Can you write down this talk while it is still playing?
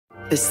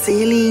The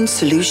Saline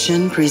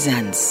Solution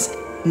presents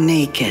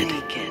Naked,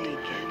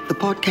 the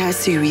podcast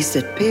series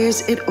that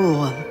pairs it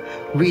all.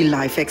 Real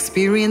life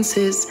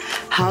experiences,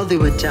 how they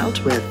were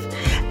dealt with,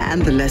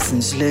 and the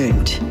lessons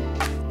learned.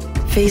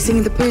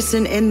 Facing the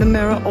person in the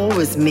mirror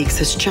always makes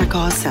us check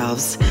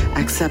ourselves,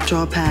 accept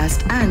our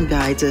past, and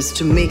guides us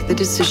to make the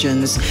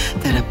decisions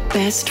that are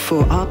best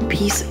for our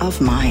peace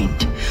of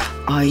mind.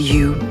 Are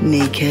you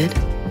naked?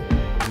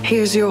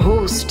 Here's your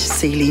host,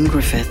 Saline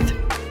Griffith.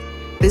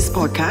 This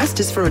podcast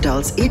is for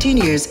adults 18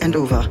 years and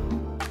over.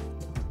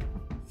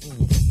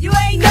 You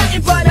ain't nothing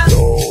but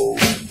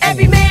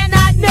every man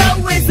I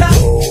know is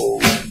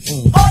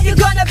all you're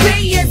gonna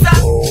be is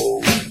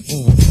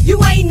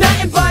you ain't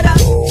nothing but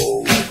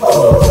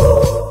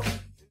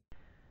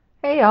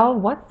Hey y'all,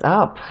 what's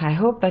up? I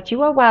hope that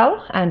you are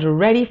well and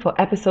ready for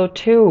episode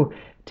 2.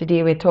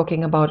 Today we're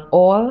talking about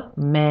all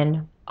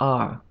men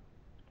are.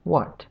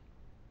 What?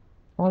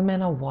 All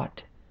men are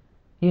what?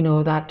 You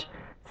know that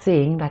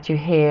saying that you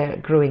hear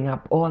growing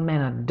up, all men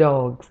are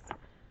dogs.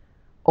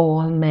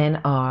 All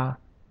men are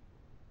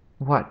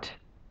what?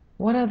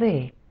 What are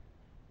they?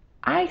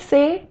 I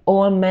say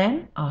all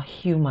men are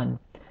human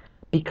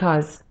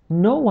because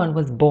no one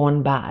was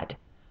born bad.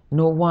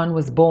 No one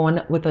was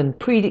born with a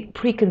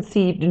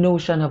preconceived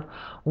notion of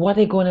what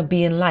they're going to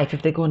be in life,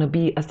 if they're going to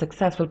be a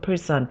successful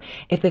person,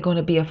 if they're going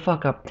to be a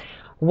fuck up.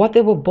 What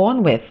they were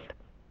born with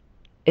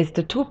is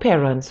the two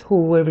parents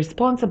who were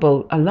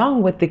responsible,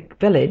 along with the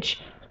village,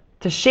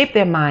 to shape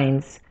their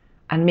minds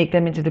and make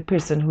them into the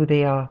person who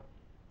they are.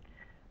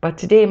 But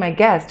today my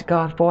guest,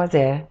 Garth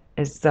Voisin,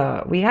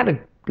 we had a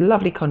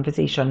lovely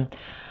conversation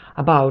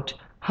about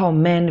how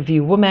men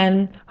view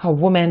women, how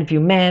women view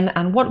men,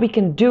 and what we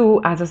can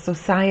do as a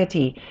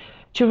society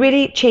to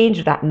really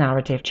change that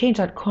narrative, change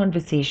that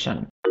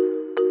conversation.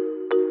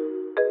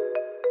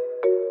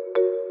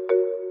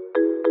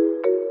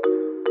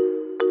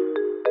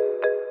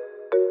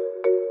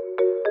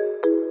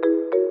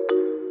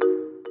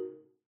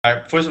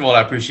 First of all,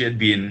 I appreciate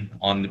being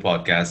on the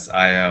podcast.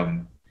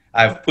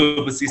 I've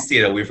purposely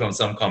stayed away from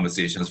some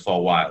conversations for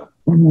a while.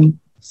 Mm-hmm.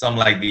 Some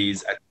like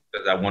these,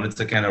 I wanted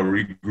to kind of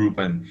regroup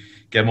and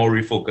get more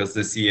refocused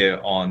this year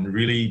on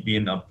really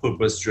being a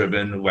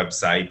purpose-driven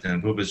website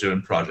and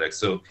purpose-driven project.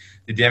 So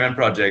the DMN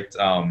project,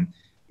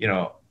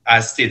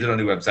 as stated on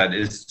the website,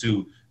 is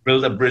to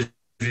build a bridge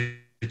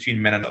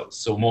between men and adults.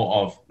 So more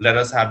of let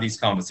us have these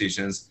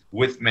conversations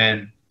with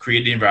men,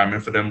 create the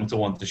environment for them to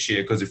want to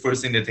share, because the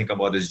first thing they think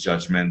about is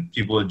judgment.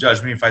 People will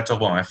judge me if I talk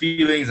about my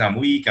feelings, I'm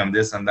weak, I'm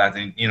this, I'm that,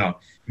 and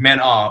men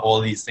are all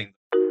these things.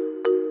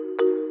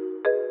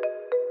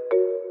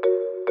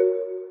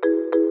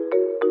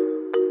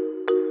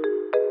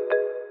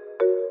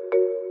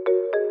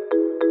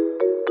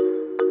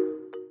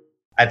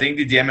 I think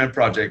the DMN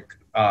project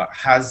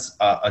has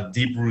a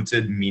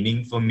deep-rooted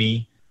meaning for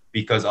me,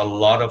 because a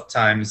lot of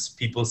times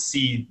people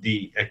see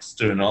the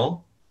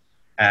external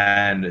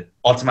and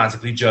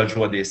automatically judge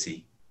what they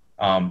see.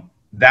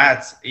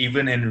 That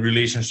even in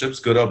relationships,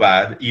 good or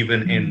bad,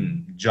 even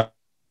in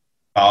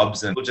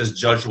jobs, and people just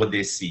judge what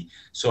they see.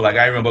 So like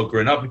I remember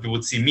growing up, people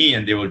would see me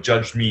and they would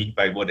judge me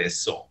by what they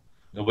saw.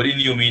 Nobody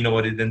knew me,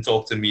 nobody didn't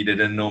talk to me, they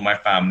didn't know my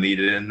family,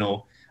 they didn't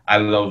know I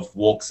love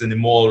walks in the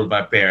mall with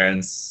my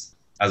parents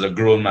as a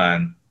grown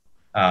man,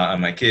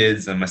 and my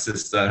kids and my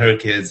sister and her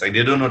kids. Like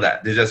they don't know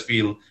that. They just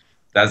feel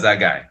that's that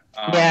guy.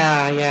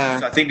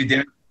 So I think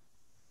the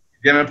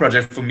DMN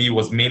project for me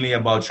was mainly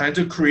about trying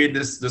to create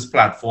this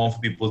platform for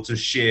people to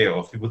share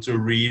or for people to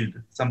read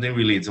something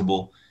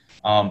relatable,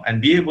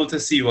 and be able to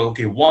see, well,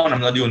 okay, one,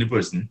 I'm not the only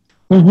person.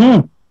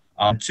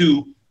 Mm-hmm.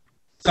 Two,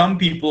 some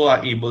people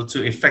are able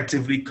to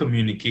effectively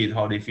communicate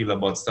how they feel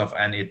about stuff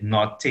and it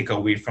not take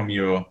away from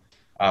your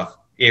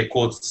air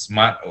quotes,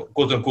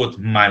 quote unquote,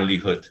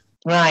 manlyhood.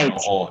 Right.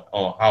 Or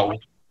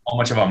how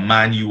much of a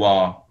man you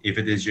are if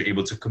it is you're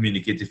able to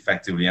communicate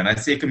effectively. And I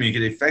say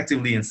communicate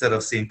effectively instead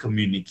of saying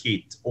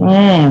communicate.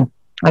 I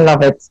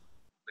love it.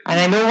 And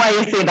I know why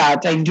you say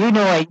that. I do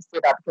know why you say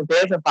that, because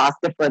there's a vast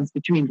difference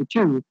between the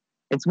two.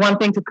 It's one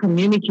thing to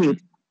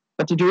communicate,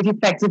 but to do it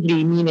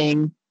effectively,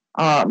 meaning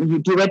you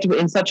do it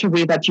in such a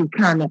way that you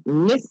can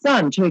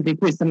listen to the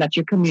person that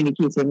you're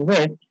communicating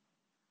with.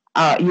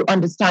 You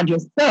understand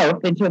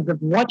yourself in terms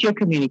of what you're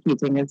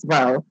communicating as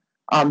well.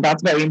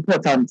 That's very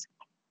important.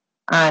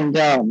 And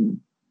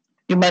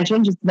you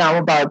mentioned just now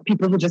about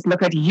people who just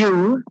look at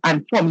you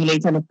and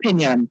formulate an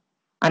opinion.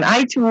 And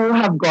I too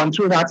have gone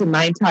through that in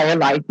my entire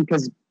life,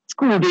 because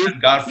school days.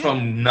 God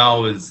from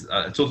now is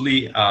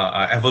totally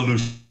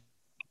evolution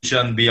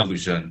beyond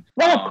evolution.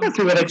 Well, of course,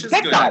 we would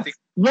expect that.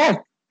 Yes.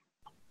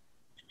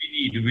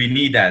 We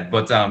need that.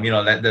 But,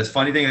 there's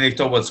funny thing they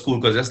talk about school,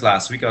 because just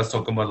last week I was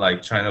talking about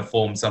like trying to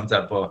form some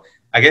type of,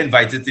 I get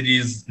invited to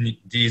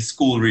these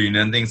school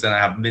reunion things and I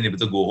haven't been able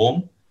to go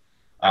home.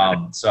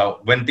 So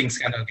when things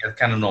get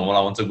kind of normal,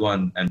 I want to go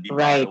and be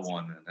part of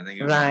one. I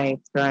think right.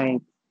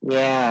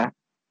 Yeah.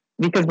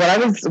 Because what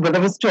I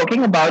was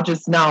talking about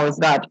just now is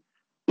that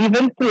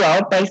even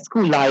throughout my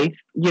school life,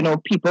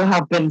 people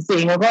have been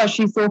saying, oh gosh,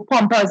 she's so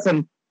pompous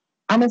and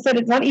And I said,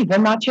 it's not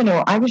even that,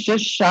 I was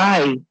just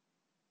shy.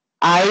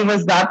 I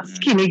was that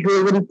skinny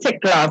girl with the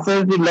thick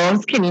glasses, the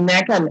long skinny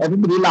neck, and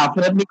everybody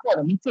laughing at me,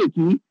 calling me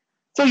Tikky.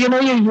 So,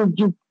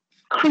 you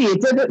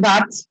created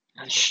that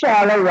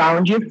shell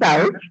around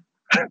yourself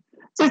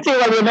to say,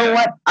 well, you know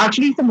what?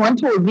 Actually, someone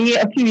told me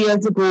a few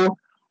years ago,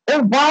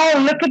 oh, wow,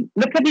 look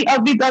at the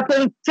ugly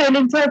duckling turn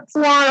into a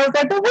swan. I was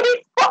like, oh, what is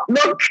fuck?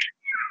 Look,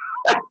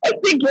 I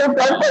think you're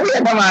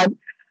the man.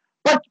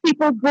 But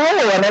people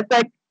go, and it's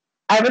like,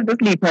 I was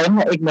just leave her in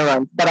her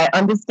ignorance. But I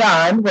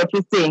understand what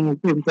you're saying in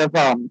terms of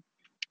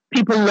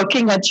people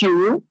looking at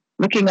you,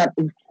 looking at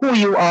who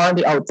you are on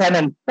the outside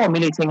and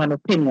formulating an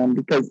opinion,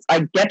 because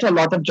I get a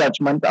lot of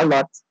judgment a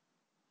lot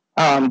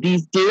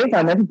these days,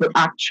 and then people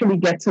actually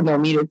get to know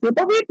me. They say,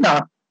 but wait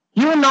now,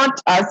 you're not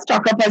as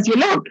stuck up as you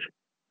look.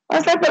 I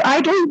was like, but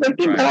I don't even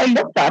think that I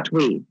look that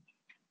way.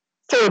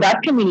 So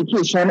that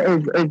communication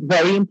is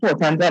very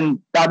important, and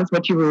that is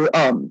what you were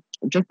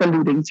just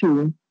alluding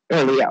to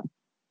earlier.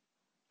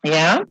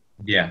 Yeah?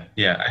 Yeah.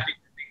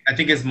 I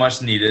think it's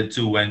much needed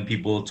too when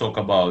people talk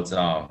about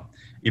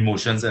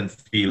emotions and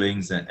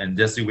feelings and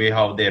just the way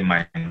how their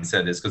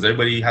mindset is, because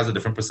everybody has a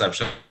different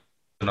perception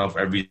of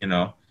everything,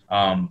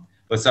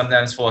 but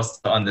sometimes for us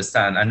to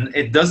understand, and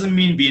it doesn't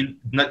mean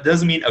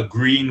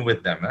agreeing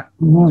with them.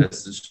 So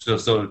it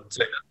doesn't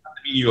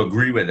mean you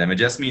agree with them. It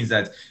just means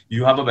that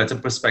you have a better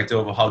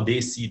perspective of how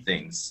they see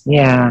things.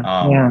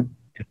 Yeah.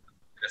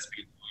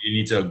 You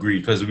need to agree,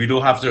 because we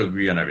don't have to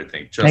agree on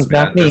everything. Trust me,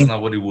 Exactly. that's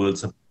not what the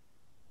world's about.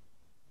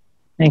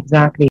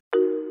 Exactly.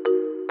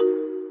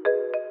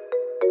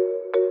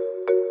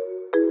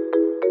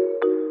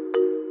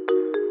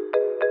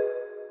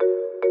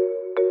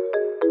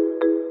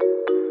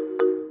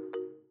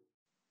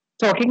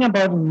 Talking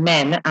about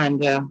men,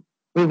 and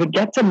we would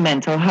get to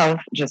mental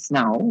health just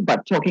now,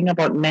 but talking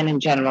about men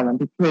in general and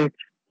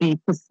the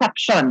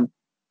perception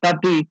that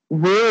the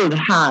world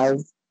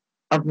has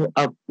of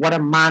what a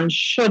man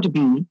should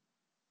be,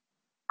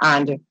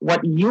 and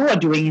what you are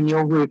doing in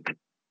your work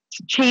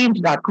to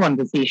change that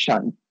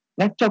conversation.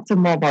 Let's talk some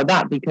more about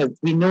that, because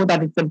we know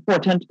that it's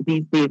important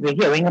these days. We're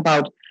hearing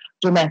about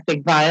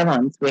domestic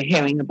violence. We're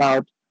hearing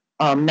about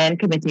men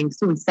committing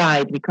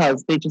suicide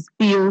because they just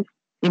feel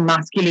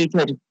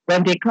emasculated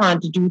when they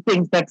can't do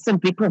things like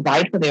simply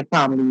provide for their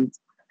families.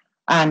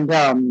 And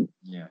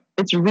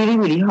it's really,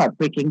 really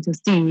heartbreaking to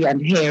see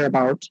and hear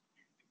about.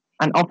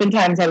 And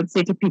oftentimes I would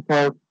say to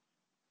people,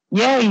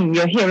 yeah,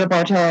 you hear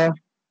about a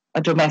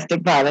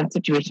domestic violence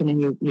situation,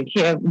 and you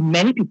hear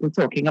many people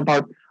talking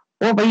about,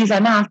 oh, but he's a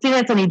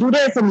nastiness and he do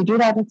this and he do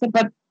that. I said,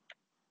 but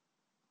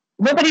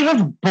nobody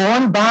was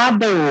born bad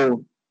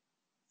though.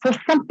 So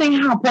something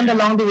happened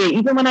along the way.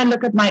 Even when I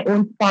look at my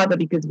own father,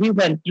 because we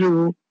went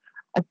through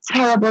a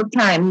terrible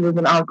time. He was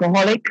an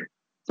alcoholic.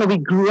 So we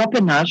grew up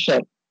in that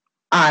shit.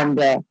 And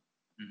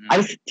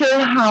I still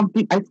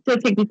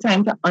take the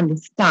time to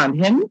understand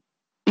him,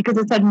 because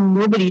I said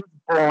nobody is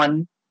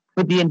born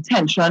with the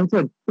intention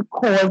to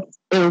cause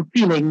ill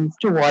feelings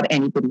toward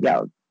anybody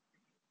else.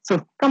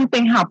 So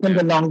something happened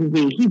along the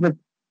way. He was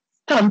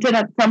stunted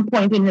at some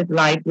point in his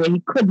life where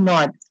he could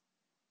not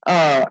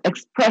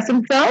express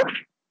himself.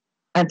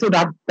 And so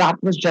that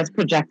was just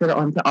projected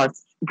onto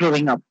us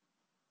growing up.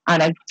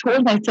 And I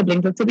told my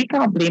siblings, I said, we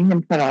can't blame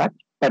him for that.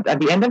 But at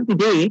the end of the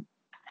day,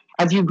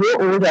 as you grow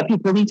older,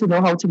 people need to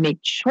know how to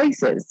make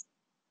choices,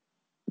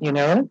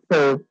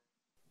 So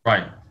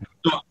Right.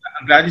 So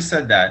I'm glad you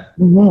said that.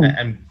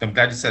 I'm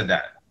glad you said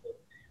that.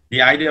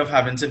 The idea of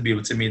having to be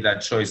able to make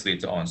that choice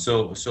later on.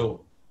 So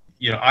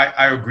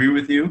I agree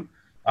with you.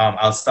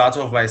 I'll start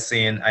off by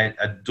saying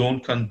I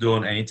don't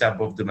condone any type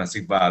of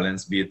domestic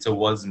violence, be it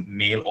towards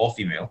male or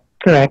female.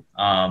 correct.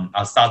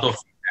 I'll start off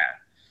with that.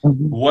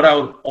 What I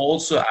would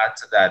also add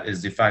to that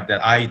is the fact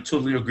that I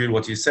totally agree with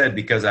what you said,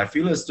 because I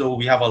feel as though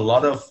we have a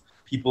lot of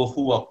people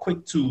who are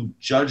quick to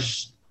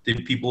judge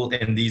the people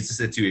in these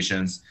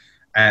situations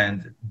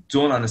and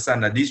don't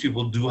understand that these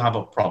people do have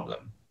a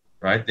problem,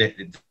 right?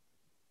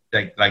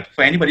 Like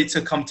for anybody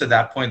to come to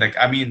that point,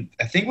 I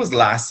think it was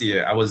last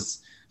year, I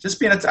was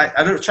just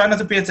I don't try not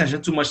to pay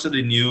attention too much to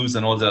the news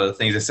and all the other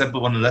things, except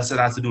unless it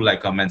has to do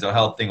like a mental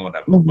health thing or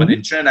whatever. But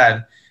in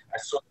Trinidad, I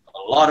saw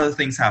a lot of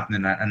things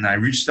happening, and I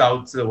reached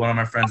out to one of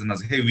my friends and I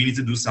was like, hey, we need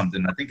to do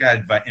something. I think I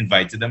had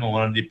invited them on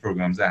one of the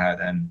programs I had,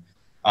 and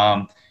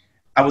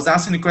I was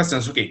asking the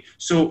questions, okay,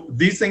 so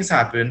these things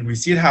happen. We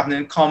see it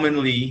happening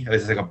commonly.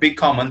 It's like a big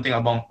common thing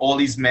among all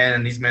these men,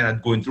 and these men are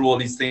going through all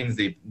these things.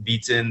 They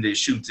beaten, they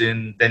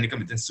shooting, then they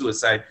committing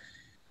suicide.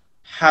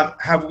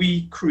 Have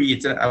we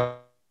created an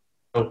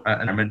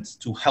environment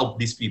to help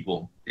these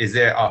people? Is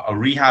there a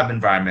rehab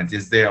environment?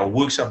 Is there a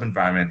workshop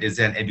environment? Is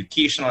there an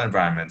educational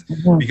environment?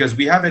 Because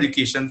we have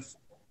education,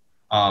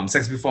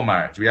 sex before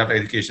marriage. We have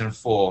education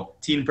for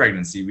teen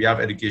pregnancy. We have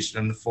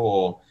education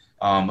for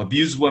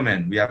abused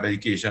women. We have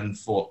education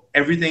for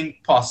everything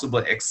possible,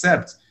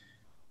 except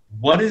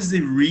what is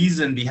the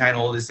reason behind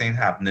all this thing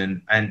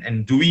happening,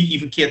 and do we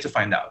even care to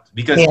find out?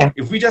 Because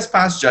if we just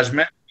pass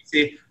judgment, we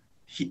say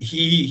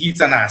he's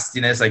a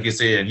nastiness, like you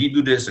say, and he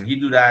do this and he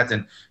do that,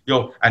 and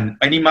and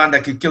any man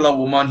that could kill a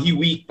woman, he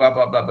weak, blah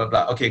blah blah blah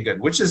blah. Okay, good.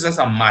 Which is just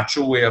a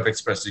macho way of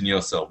expressing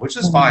yourself, which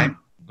is fine,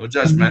 no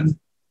judgment.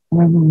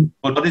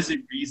 But what is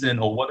the reason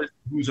or what is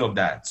the use of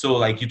that? So,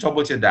 like you talk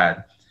about your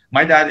dad.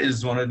 My dad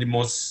is one of the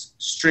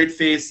most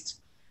straight-faced,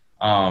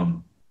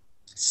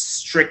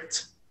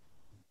 strict,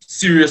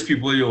 serious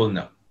people you will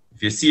know.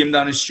 If you see him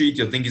down the street,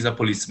 you'll think he's a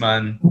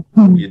policeman.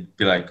 You'd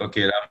be like,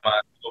 okay, that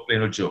man, don't play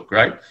no joke,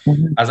 right?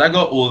 As I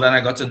got older and I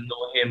got to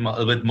know him a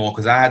little bit more,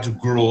 because I had to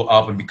grow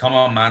up and become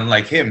a man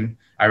like him,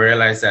 I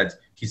realized that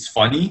he's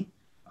funny,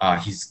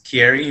 he's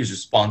caring, he's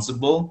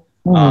responsible,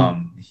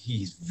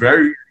 he's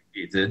very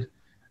educated,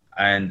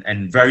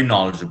 and very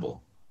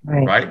knowledgeable,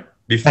 right?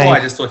 Before I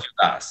just thought he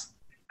was ass.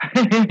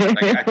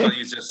 Like, I thought he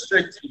was just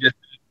strict, he just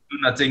do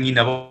nothing, he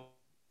never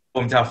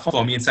wanted to have fun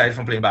for me inside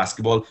from playing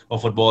basketball or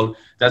football.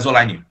 That's all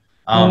I knew.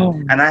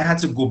 And I had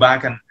to go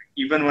back, and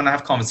even when I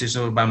have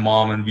conversations with my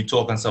mom and we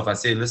talk and stuff, I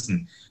say,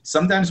 listen,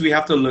 sometimes we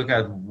have to look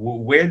at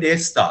where they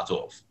start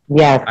off.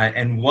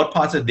 And what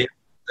parts of their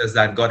process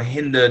that got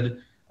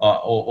hindered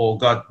or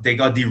got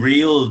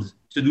derailed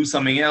to do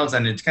something else,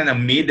 and it kind of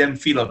made them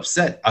feel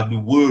upset at the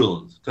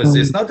world, because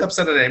it's not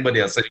upset at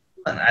anybody else,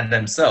 at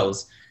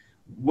themselves.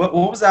 What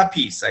was that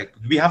piece? Like,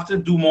 we have to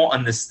do more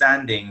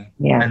understanding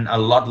and a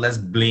lot less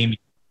blaming,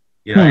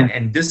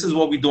 and this is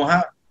what we don't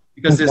have,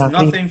 because there's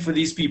nothing for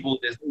these people.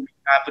 There's no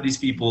rehab for these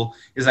people.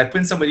 It's like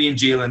putting somebody in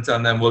jail and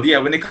telling them, well, yeah,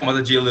 when they come out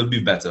of jail, it'll be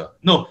better.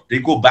 No, they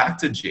go back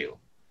to jail.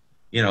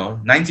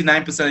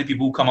 99% of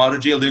people who come out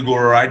of jail, they go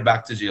right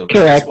back to jail.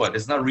 Correct. Guess what?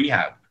 It's not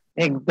rehab.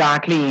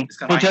 Exactly.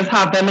 They just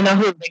have them in a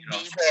holding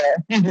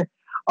there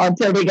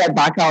until they get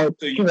back out.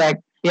 So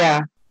correct.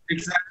 Yeah.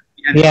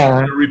 Exactly.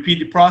 And repeat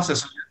the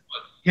process.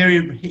 Here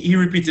he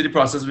repeated the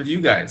process with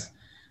you guys,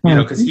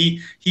 because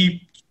he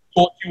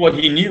taught you what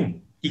he knew.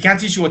 He can't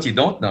teach you what you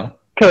don't know.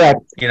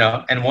 Correct.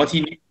 And what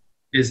he needs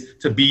is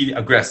to be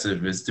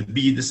aggressive, is to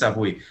be the same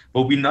way.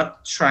 But we're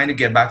not trying to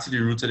get back to the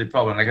root of the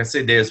problem. Like I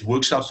said, there's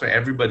workshops for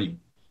everybody.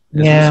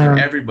 There's for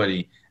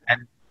everybody.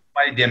 And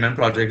why the DMN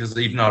project is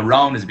even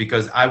around is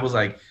because I was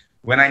like,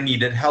 when I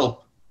needed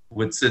help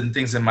with certain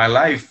things in my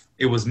life,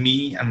 it was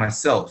me and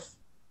myself.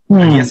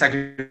 And yes, I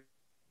could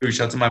reach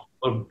out to my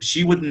mom.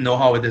 She wouldn't know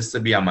how it is to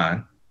be a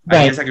man.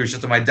 I guess I could reach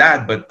out to my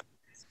dad, but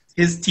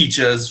his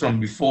teachers from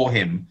before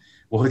him,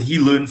 what he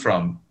learned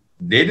from,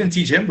 they didn't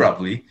teach him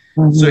properly.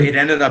 So it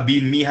ended up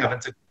being me having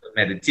to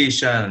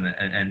meditation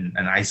and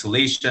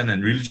isolation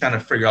and really trying to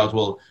figure out,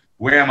 well,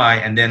 where am I?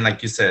 And then,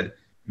 like you said,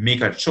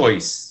 make a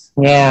choice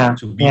to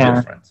be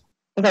different.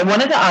 I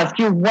wanted to ask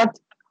you, what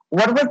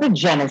was the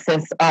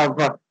genesis of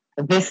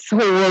this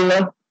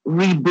whole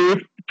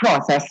rebirth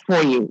process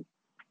for you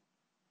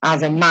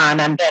as a man,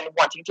 and then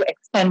wanting to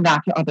extend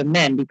that to other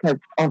men? Because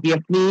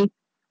obviously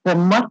there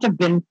must have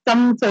been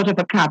some sort of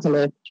a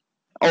catalyst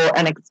or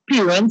an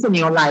experience in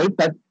your life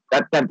that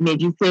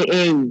made you say,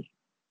 hey,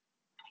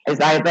 it's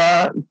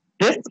either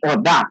this or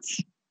that.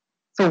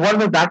 So what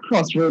was that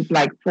crossroads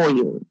like for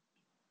you?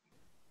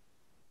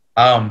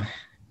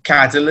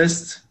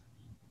 Catalyst,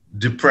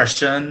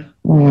 depression,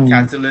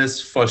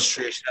 catalyst,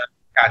 frustration,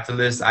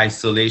 catalyst,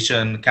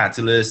 isolation,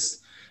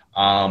 catalyst,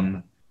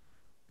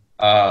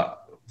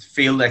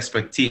 failed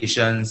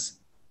expectations.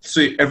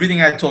 So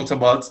everything I talked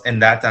about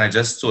and I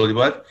just told you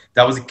about,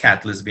 that was the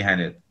catalyst behind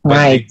it.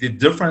 But the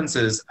difference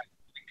is the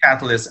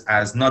catalyst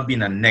as not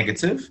being a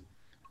negative,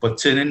 but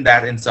turning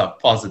that into a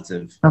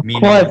positive.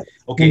 Meaning,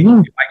 okay, if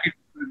I could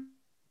do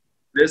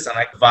this and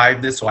I could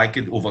vibe this, or I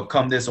could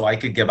overcome this, or I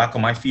could get back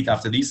on my feet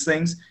after these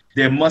things,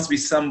 there must be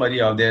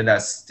somebody out there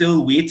that's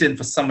still waiting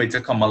for somebody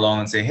to come along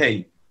and say,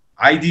 hey,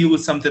 I deal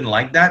with something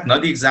like that.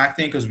 Not the exact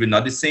thing, because we're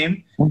not the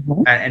same.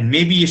 And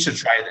maybe you should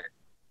try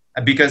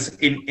that. Because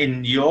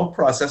in your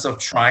process of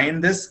trying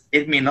this,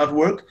 it may not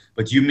work,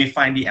 but you may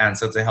find the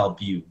answer to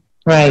help you.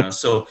 Right.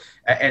 So,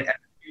 and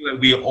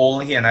we're all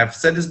here, and I've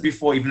said this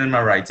before, even in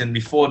my writing,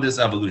 before this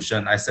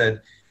evolution, I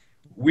said,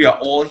 we are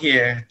all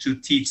here to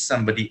teach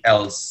somebody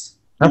else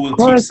who will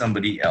teach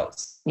somebody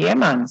else. Yeah,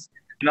 man.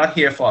 We're not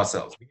here for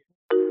ourselves.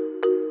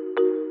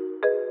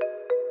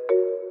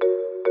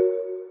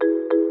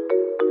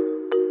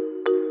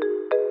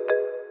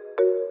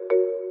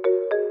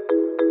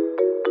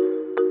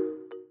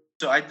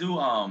 So I do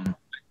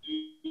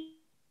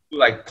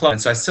like club,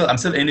 so I'm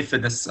still in the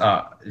fitness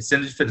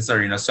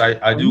arena. So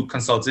I do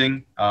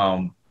consulting,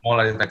 more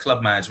like the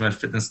club management,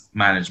 fitness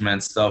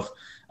management stuff.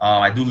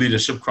 I do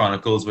leadership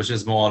chronicles, which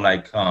is more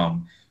like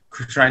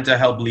trying to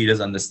help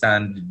leaders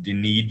understand the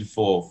need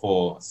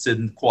for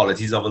certain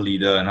qualities of a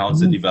leader and how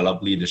to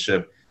develop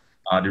leadership.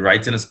 The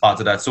writing is part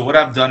of that. So what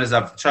I've done is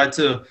I've tried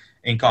to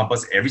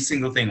encompass every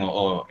single thing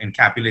or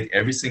encapsulate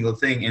every single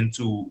thing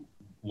into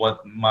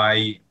what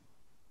my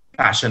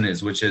passion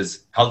is, which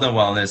is health and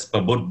wellness for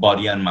both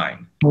body and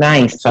mind.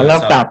 Nice. I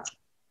love that.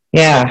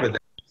 Yeah.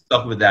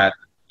 Stuck with that.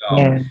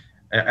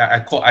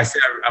 I say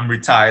I'm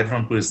retired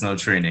from personal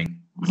training.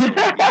 So,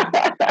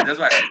 that's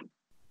why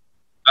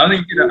I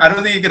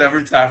don't think you could ever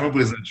retire from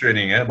personal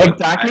training.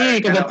 Exactly,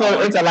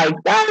 because it's a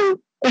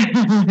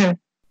lifestyle.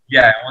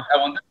 Yeah, I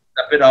want to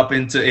step it up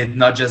into it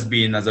not just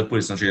being as a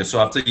personal trainer. So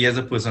after years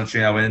of personal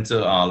training, I went into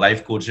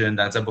life coaching,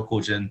 that type of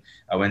coaching.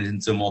 I went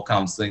into more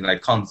counseling,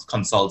 like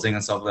consulting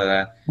and stuff like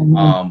that.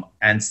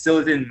 And still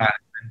in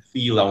management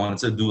field, I wanted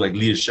to do like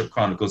leadership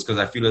chronicles because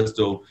I feel as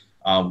though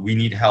we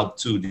need help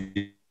to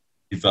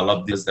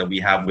develop this that we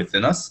have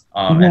within us,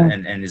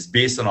 and it's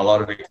based on a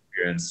lot of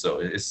experience.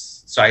 So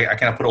I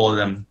kind of put all of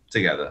them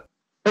together.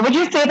 But would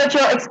you say that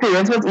your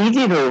experience was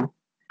easy though?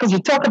 Because you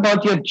talk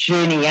about your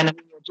journey, and I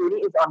mean, your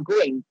journey is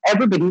ongoing.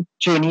 Everybody's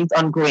journey is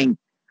ongoing.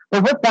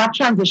 But was that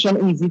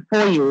transition easy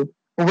for you?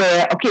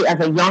 Where, okay, as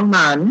a young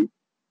man,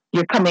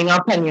 you're coming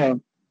up and you're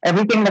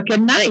everything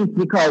looking nice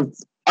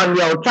because on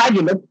the outside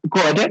you look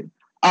good.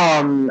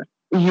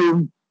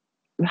 You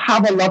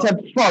have a lot of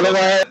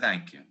followers.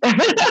 Thank you. so,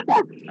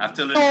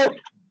 Absolutely.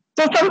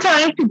 so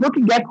sometimes people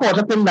can get caught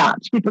up in that.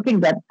 People can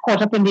get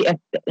caught up in the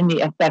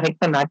aesthetics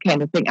and that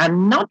kind of thing,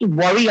 and not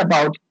worry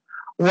about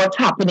what's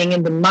happening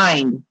in the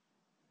mind.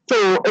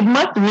 So it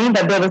must mean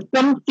that there was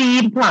some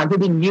seed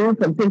planted in you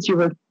from since you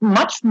were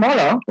much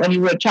smaller when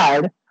you were a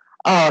child,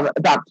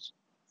 that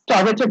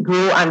started to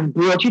grow and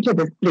brought you to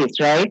this place,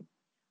 right?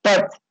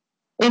 But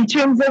in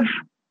terms of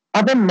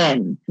other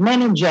men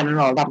in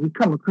general that we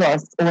come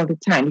across all the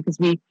time, because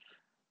the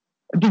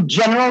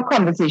general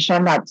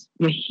conversation that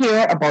you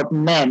hear about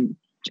men,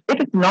 if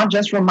it's not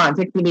just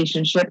romantic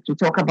relationships, we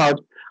talk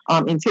about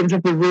in terms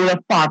of the role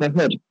of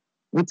fatherhood.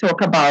 We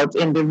talk about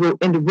in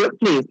the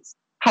workplace,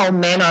 how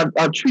men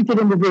are treated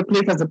in the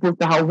workplace as opposed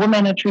to how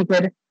women are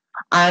treated.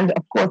 And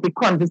of course, the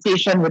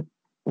conversation with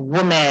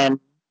women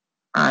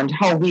and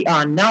how we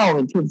are now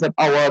in terms of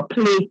our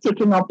place,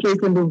 taking our place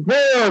in the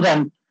world,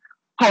 and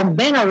how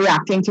men are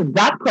reacting to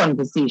that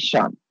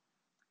conversation.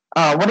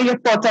 What are your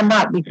thoughts on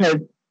that? Because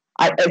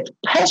I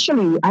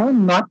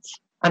am not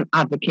an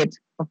advocate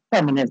of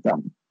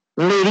feminism.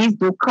 Ladies,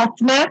 do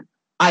cuss me.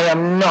 I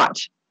am not.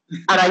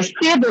 And I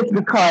say this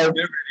because...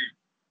 Get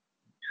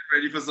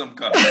ready for some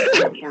cuss.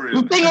 For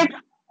real. The thing is,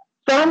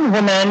 some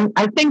women,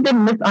 I think they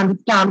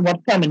misunderstand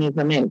what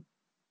feminism is.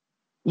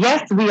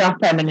 Yes, we are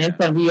feminists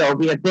and we are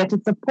there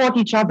to support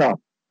each other.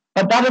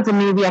 But that doesn't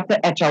mean we have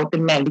to etch out the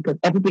men, because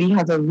everybody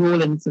has a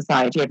role in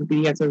society.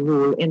 Everybody has a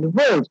role in the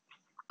world.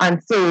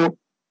 And so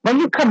when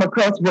you come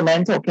across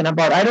women talking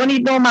about, I don't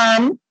need no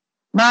man,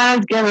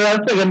 man's get real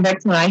friggin'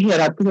 vexed when I hear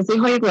that, because I say,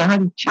 how you going to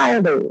have a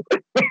child though?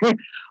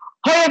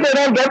 How you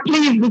going to get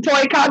pleased before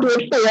I can't do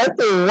it for you?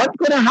 So what's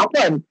going to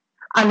happen?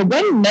 And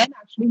when men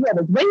actually hear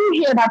this, when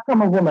you hear that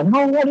from a woman,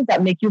 how does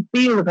that make you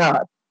feel,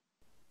 God?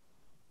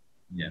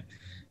 Yeah.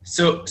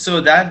 So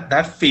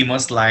that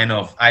famous line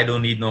of "I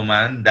don't need no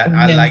man," that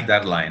I like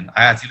that line.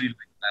 I actually like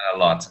that a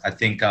lot. I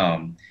think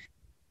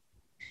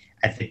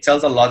it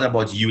tells a lot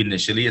about you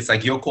initially. It's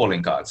like your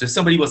calling card. So if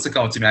somebody was to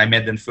come to me, I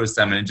met them first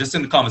time, and just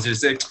in the conversation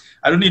say,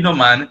 "I don't need no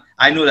man.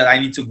 I know that I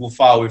need to go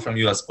far away from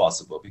you as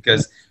possible,"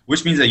 because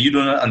which means that you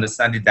don't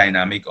understand the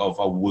dynamic of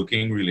a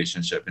working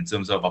relationship in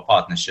terms of a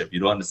partnership.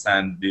 You don't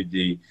understand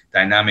the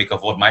dynamic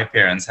of what my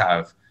parents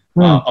have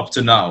up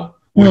to now,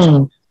 which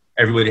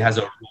everybody has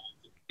a role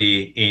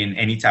in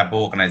any type of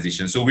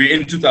organization. So we're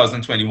in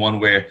 2021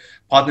 where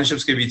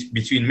partnerships can be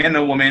between men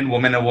and women,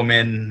 women and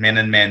women, men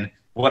and men,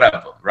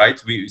 whatever, right?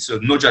 So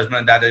no judgment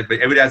on that, but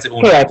everybody has their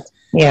own life.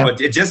 Yeah.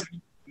 But it just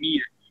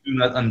means you do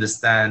not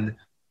understand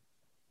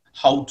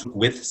how to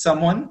with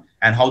someone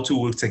and how to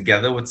work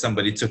together with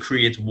somebody to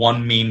create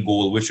one main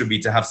goal, which would be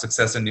to have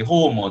success in the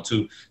home or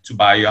to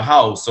buy your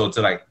house. So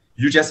to like,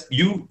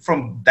 you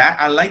from that,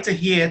 I like to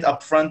hear it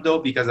up front though,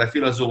 because I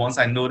feel as though once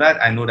I know that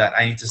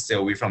I need to stay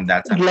away from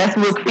that. Less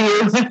work for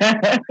you.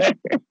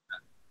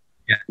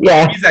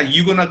 Yeah. It means that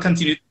you're going to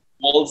continue to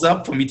walls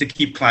up for me to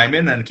keep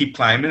climbing and keep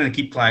climbing and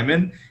keep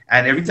climbing.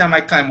 And every time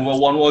I climb over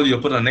one wall,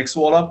 you'll put the next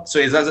wall up. So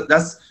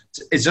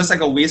it's just like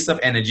a waste of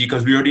energy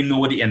because we already know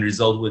what the end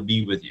result would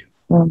be with you.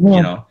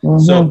 You know?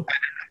 So I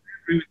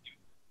agree with you.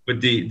 But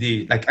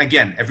the like,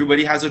 again,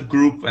 everybody has a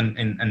group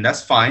and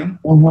that's fine.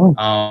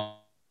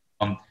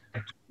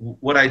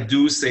 What I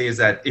do say is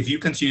that if you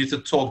continue to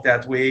talk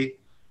that way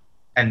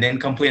and then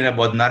complain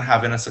about not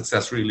having a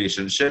successful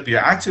relationship,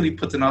 you're actually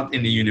putting out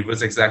in the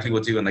universe exactly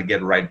what you're going to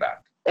get right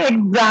back.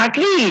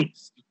 Exactly.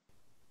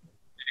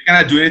 You're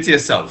kind of doing it to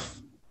yourself,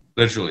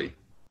 literally.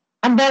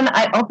 And then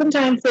I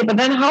oftentimes say, but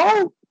then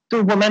how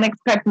do women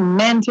expect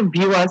men to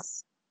view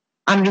us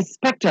and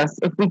respect us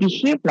if we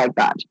behave like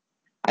that?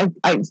 I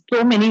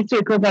so many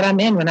circles that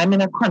I'm in, when I'm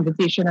in a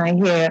conversation, I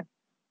hear,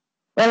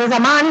 well, there's a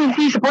man,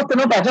 he's supposed to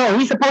know better.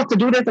 He's supposed to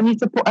do this, and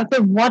I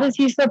said, what is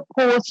he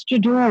supposed to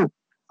do?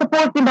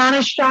 Suppose the man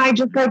is shy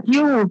just like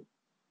you,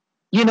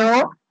 you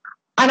know?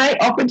 And I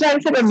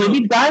oftentimes say, well,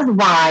 maybe that's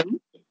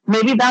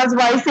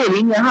why,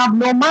 Celine, you have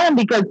no man,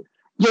 because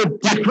you're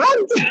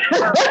different.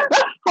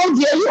 How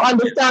dare you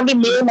understand the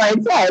male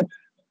mindset?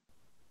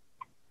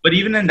 But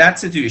even in that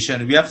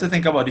situation, we have to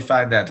think about the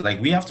fact that, like,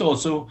 we have to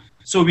also,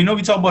 so we know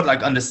we talk about,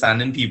 like,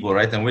 understanding people,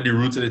 right? And where the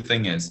root of the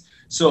thing is.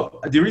 So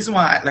the reason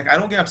why, I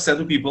don't get upset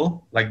with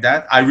people like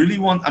that.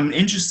 I'm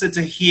interested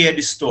to hear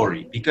the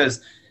story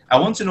because I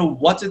want to know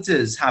what it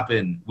is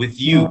happened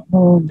with you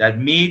that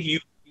made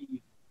you feel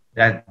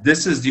that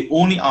this is the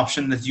only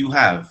option that you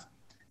have.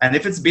 And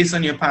if it's based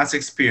on your past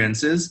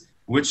experiences,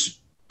 which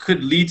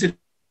could lead to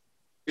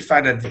the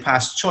fact that the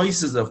past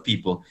choices of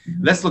people,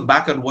 let's look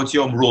back at what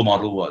your role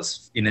model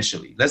was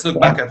initially. Let's look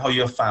back at how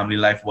your family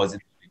life was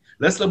initially.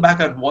 Let's look back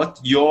at what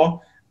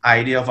your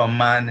idea of a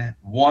man,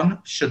 one,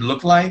 should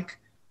look like,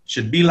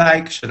 should be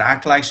like, should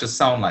act like, should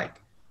sound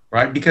like,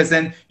 right? Because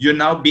then you're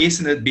now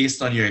basing it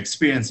based on your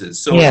experiences.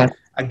 So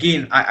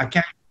again, I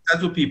can't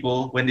settle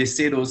people when they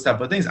say those type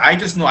of things. I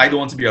just know I don't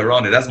want to be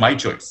around it. That's my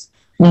choice.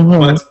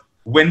 But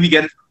when we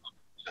get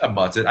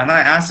about it and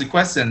I ask the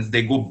questions,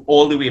 they go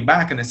all the way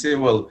back and they say,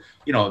 well,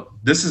 you know,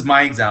 this is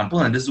my example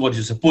and this is what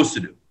you're supposed to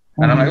do.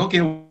 And I'm like,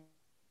 okay,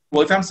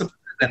 well, if I'm supposed to,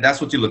 then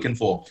that's what you're looking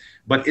for.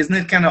 But isn't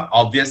it kind of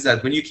obvious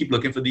that when you keep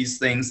looking for these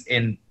things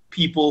in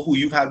people who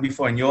you've had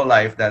before in your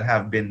life that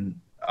have been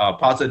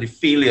part of the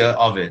failure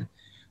of it,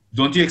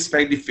 don't you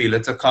expect the failure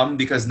to come?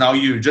 Because now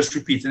you're just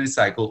repeating the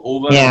cycle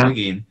over and over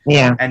again.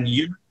 And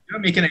you're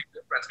making a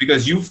difference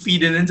because you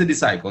feed it into the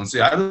cycle. And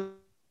so I don't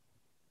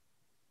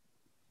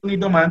need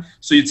no man.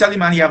 So you tell the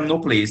man you have no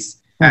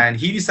place and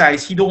he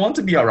decides he don't want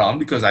to be around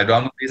because I don't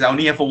have no place. I'm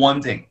only here for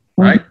one thing,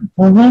 right?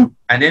 And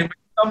then when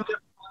you come to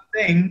one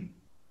thing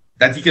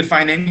that he could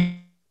find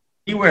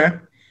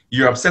anywhere,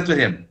 you're upset with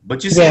him,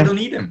 but you still don't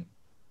need him.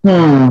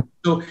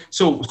 So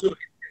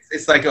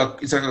it's like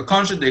a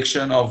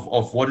contradiction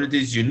of what it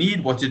is you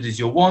need, what it is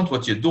you want,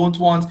 what you don't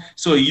want.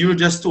 So you're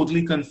just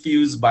totally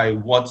confused by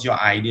what your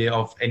idea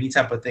of any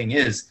type of thing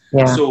is.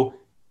 So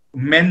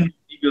men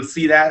will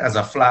see that as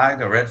a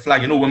flag, a red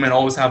flag. You know, women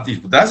always have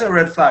these, that's a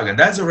red flag and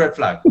that's a red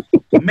flag.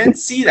 Men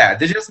see that.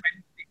 They just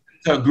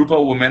to a group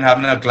of women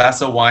having a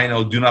glass of wine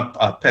or doing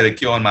a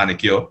pedicure and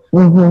manicure.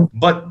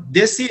 But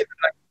they see it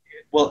like,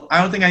 well,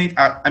 I don't think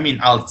I mean,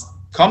 I'll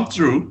come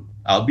through,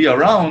 I'll be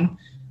around,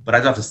 but I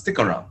don't have to stick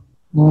around.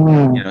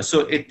 You know,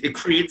 so it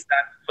creates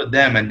that for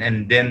them,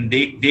 and then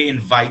they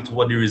invite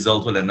what the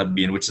result will end up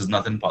being, which is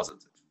nothing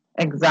positive.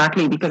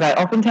 Exactly, because I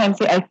oftentimes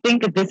say, I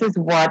think this is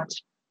what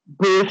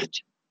birthed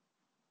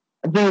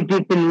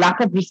the lack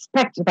of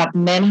respect that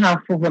men have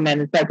for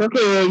women. It's like,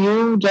 okay,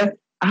 you just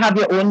have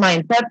your own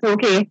mindset, so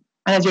okay.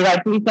 And as you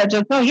rightfully said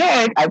just now,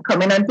 I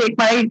come in and take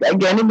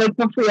again, in the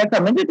for free, I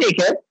come in to take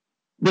it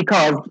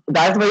because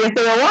that's what you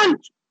say I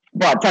want.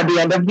 But at the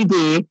end of the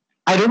day,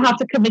 I don't have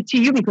to commit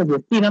to you because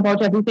you're seeing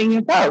about everything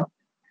yourself.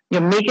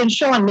 You're making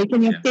sure and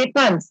making your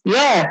statements.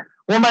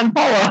 Woman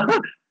power.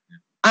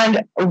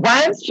 And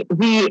whilst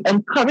we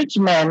encourage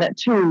men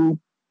to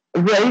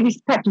really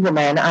respect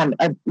women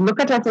and look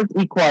at us as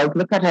equals,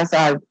 look at us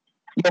as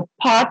your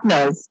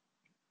partners,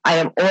 I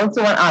am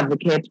also an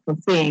advocate for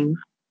saying,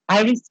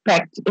 I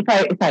respect,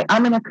 if I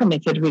am in a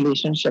committed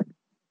relationship,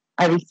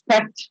 I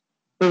respect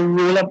the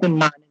role of the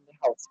man in the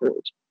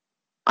household.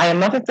 I am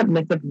not a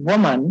submissive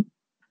woman.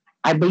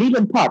 I believe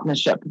in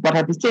partnership, but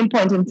at the same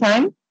point in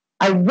time,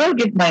 I will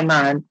give my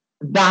man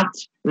that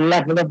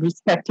level of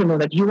respect to know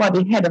that you are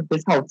the head of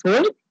this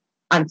household.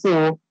 And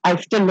so I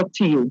still look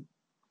to you.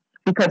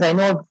 Because I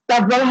know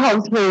several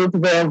households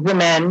where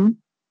women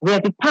wear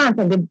the pants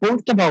and they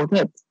boast about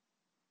it.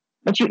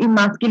 But you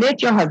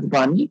emasculate your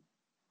husband,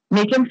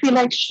 make him feel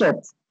like shit,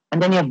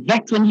 and then you're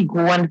vexed when you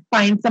go and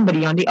find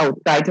somebody on the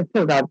outside to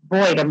fill that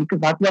void. And because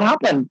that's what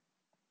happens.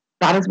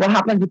 That is what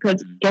happens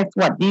because guess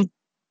what? These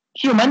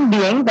human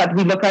beings that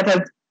we look at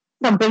as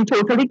something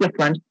totally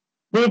different,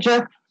 they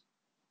just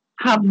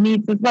have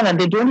needs as well, and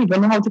they don't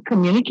even know how to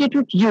communicate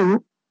with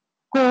you,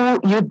 who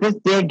you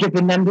they're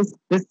giving them this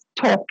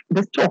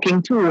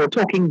talking to or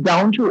talking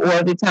down to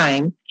all the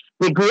time.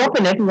 They grew up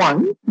in it.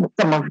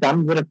 Some of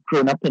them would have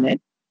grown up in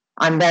it,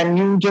 and then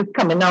you just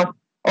coming out.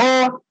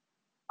 Oh,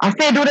 I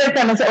say do this,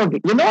 and I say, okay,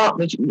 you know,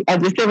 as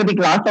they say with the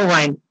glass of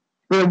wine,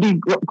 we'll be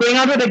going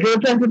out with a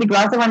girlfriend with the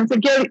glass of wine and say,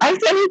 Gary, I say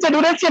I need to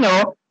do this, you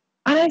know.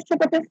 And I said,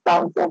 but it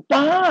sounds so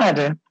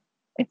bad.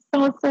 It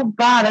sounds so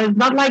bad. And it's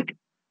not like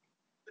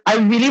I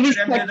really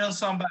respect. To them, it doesn't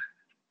sound bad.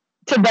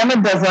 To them,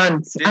 it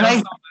doesn't. They don't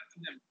sound bad to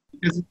them.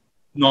 Because it's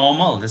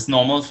normal. It's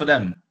normal for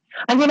them.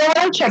 And you know, when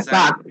I check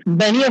back,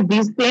 many of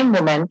these same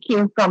women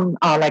came from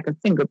like a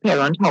single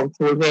parent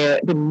household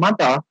where the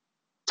mother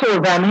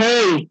told them,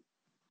 hey,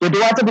 you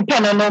don't have to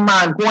depend on no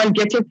man. Go and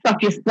get your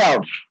stuff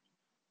yourself.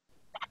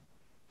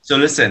 So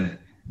listen.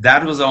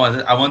 That was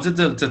I wanted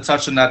to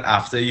touch on that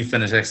after you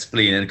finish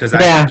explaining because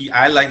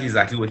I like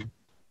exactly what.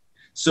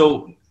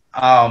 So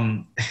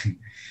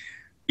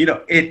you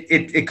know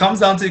it comes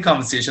down to the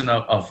conversation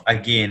of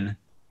again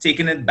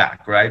taking it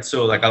back, right?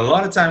 So like a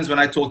lot of times when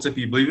I talk to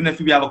people, even if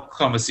we have a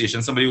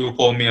conversation, somebody will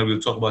call me and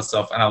we'll talk about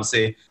stuff, and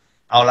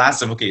I'll ask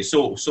them, okay,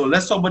 so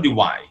let's talk about the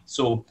why.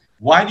 So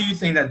why do you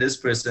think that this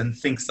person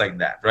thinks like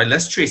that, right?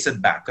 Let's trace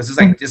it back because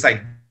it's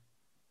like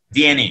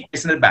DNA,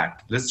 tracing it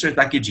back. Let's trace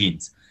back your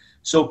genes.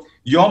 So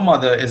your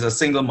mother is a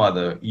single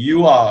mother.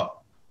 You are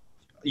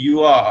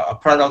a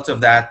product of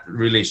that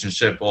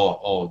relationship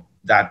or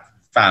that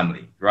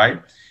family,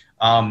 right?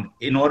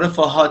 In order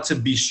for her to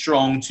be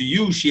strong to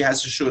you, she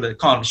has to show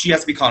that she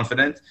has to be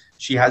confident.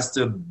 She has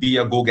to be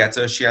a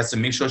go-getter. She has to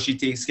make sure she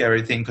takes care of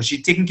everything because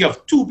she's taking care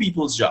of two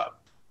people's job.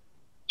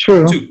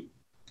 True. Two.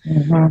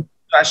 Mm-hmm.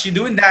 As she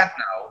doing that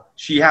now,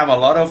 she have a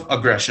lot of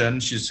aggression.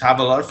 She's have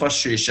a lot of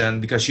frustration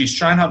because she's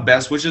trying her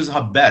best, which is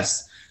her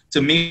best,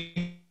 to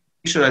make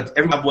sure that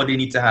everyone have what they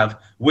need to have,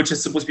 which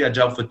is supposed to be a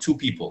job for two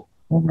people,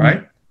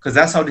 right? Because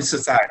that's how the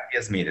society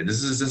has made it.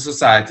 This is the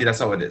society. That's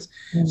how it is.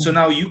 So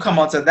now you come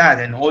out of that,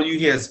 and all you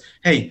hear is,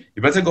 "Hey,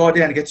 you better go out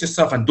there and get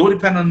yourself, and don't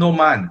depend on no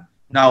man."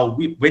 Now,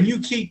 when you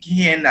keep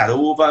hearing that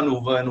over and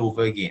over and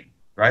over again,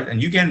 right,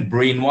 and you can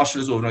brainwash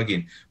this over and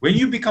again, when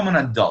you become an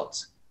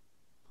adult,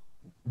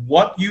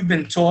 what you've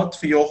been taught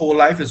for your whole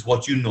life is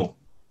what you know.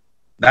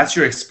 That's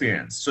your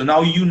experience. So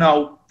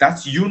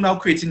that's you now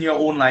creating your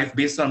own life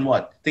based on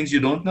what? Things you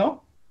don't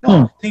know?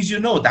 No, things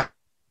you know.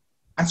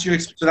 That's your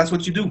experience. So that's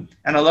what you do.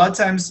 And a lot of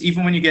times,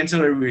 even when you get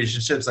into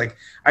relationships, like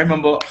I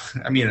remember,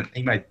 I mean,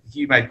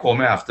 he might call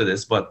me after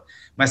this, but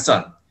my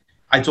son,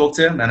 I talked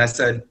to him and I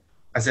said,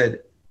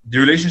 the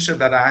relationship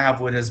that I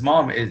have with his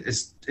mom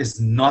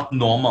is not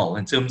normal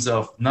in terms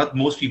of not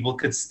most people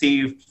could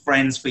stay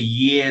friends for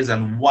years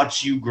and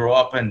watch you grow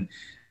up and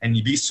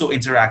you be so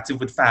interactive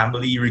with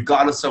family,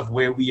 regardless of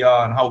where we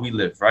are and how we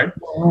live, right?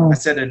 I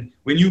said, and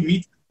when you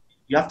meet,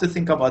 you have to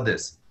think about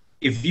this.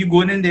 If you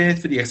go in there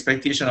for the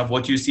expectation of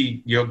what you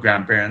see your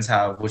grandparents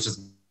have, which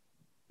is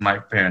my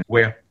parents,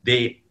 where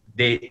they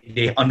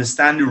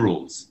understand the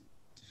rules.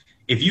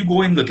 If you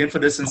go in looking for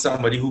this in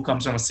somebody who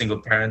comes from a single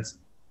parent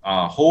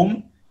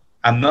home,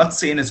 I'm not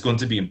saying it's going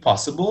to be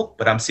impossible,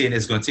 but I'm saying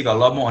it's going to take a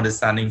lot more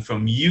understanding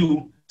from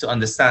you to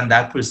understand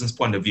that person's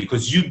point of view,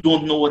 because you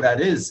don't know what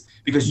that is,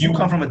 because you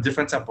come from a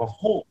different type of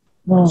home.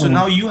 So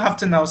now you have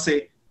to now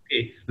say,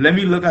 okay, let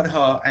me look at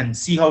her and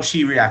see how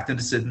she reacted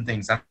to certain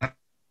things. And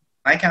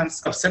I can't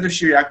upset if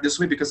she react this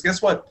way, because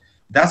guess what?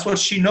 That's what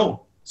she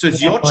know. So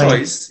it's your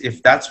choice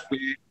if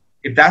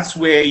that's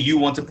where you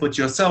want to put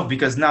yourself,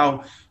 because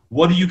now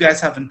what do you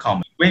guys have in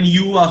common? When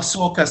you are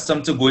so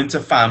accustomed to going to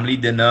family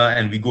dinner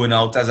and we going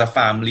out as a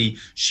family,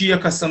 she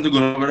accustomed to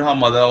going over to her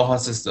mother or her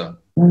sister.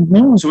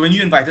 So when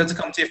you invite her to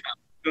come to your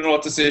family, you don't know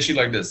what to say. She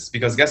like this,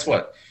 because guess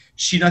what?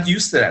 She not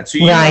used to that. So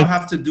you now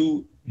have to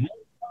do more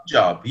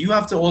job. You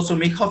have to also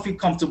make her feel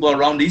comfortable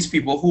around these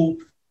people who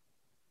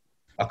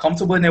are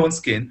comfortable in their own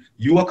skin.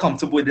 You are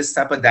comfortable with this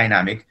type of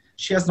dynamic.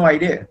 She has no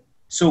idea.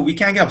 So we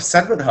can't get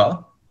upset with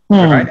her,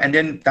 right? And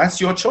then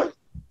that's your choice.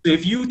 So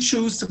if you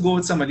choose to go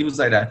with somebody who's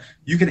like that,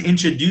 you can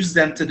introduce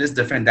them to this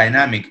different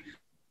dynamic,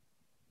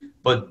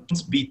 but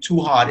don't be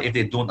too hard if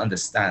they don't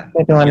understand.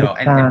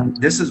 And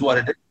this is what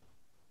it is.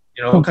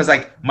 Because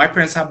like my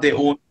parents have their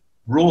own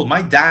role.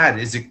 My dad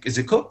is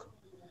a cook.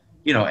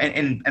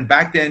 And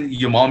back then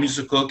your mom used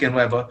to cook and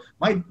whatever.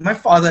 My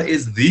father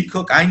is the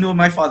cook. I know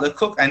my father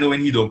cook. I know when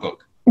he don't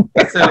cook.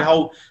 That's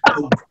how I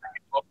grew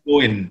up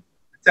knowing.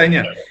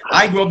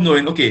 I grew up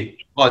knowing, okay,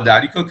 oh,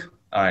 daddy cook.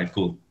 All right,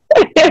 cool.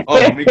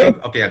 Oh, mommy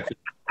cook. Okay,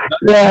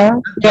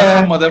 cool.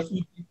 My mother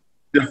food.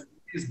 The food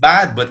is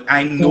bad, but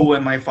I know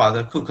when my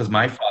father cook, because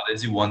my father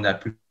is the one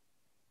that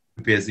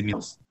prepares the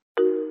meals.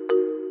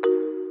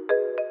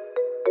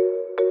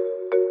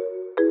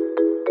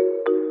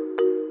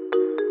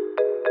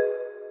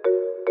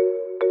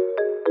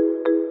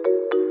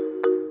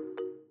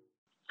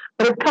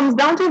 But it comes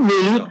down to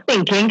really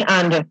thinking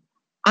and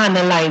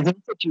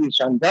analyzing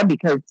situations,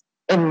 because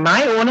in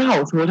my own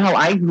household, how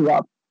I grew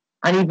up,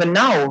 and even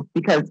now,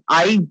 because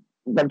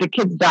the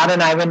kids' dad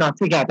and I were not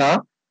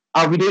together,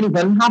 we didn't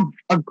even have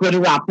a good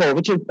rapport,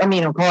 which is,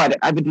 oh God,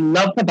 I would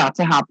love for that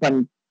to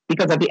happen,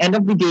 because at the end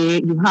of the day,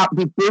 we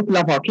both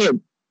love our kids.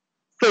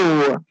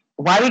 So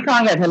why we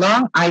can't get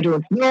along, I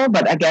don't know,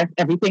 but I guess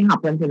everything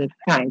happens in its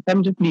time. So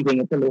I'm just leaving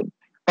it alone.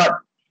 But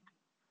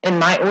in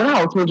my own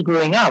household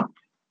growing up,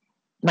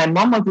 my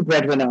mom was the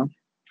breadwinner,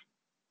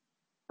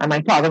 and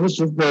my father was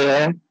just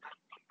there,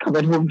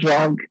 coming home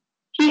drunk.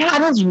 He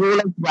had his role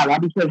as well,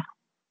 because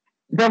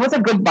there was a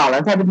good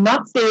balance. I would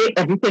not say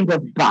everything was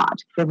bad.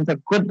 There was a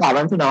good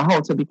balance in our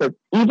household, because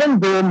even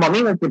though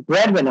mommy was the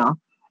breadwinner,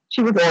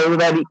 she was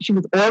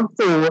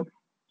also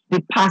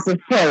the passive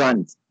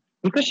parent,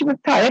 because she was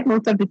tired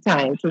most of the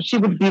time. So she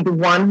would be the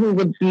one who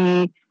would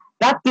be,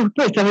 that's the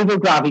person we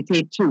would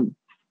gravitate to.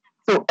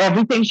 So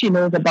everything she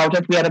knows about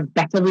us, we had a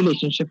better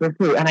relationship with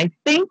her. And I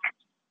think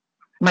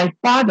my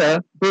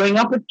father, growing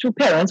up with two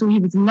parents who he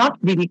was not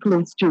really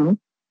close to,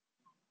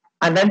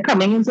 and then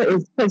coming into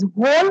his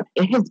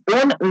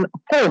own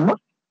home,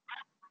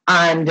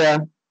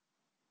 and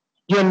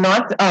you're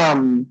not,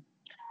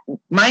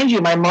 mind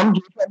you, my mom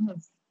gave him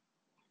his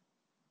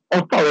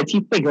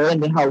authority figure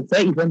in the house,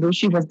 even though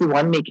she was the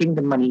one making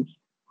the money.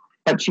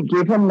 But she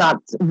gave him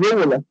that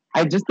role.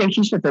 I just think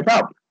he shut it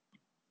up.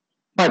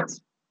 But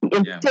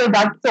until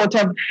that sort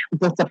of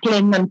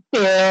discipline and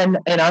fear,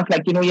 and I was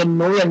like, you're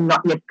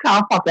not, you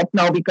can't fuck up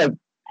now because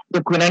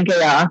you couldn't get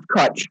your ass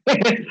cut.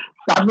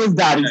 That was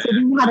daddy. So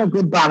we had a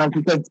good balance,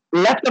 because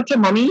left up to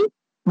mommy,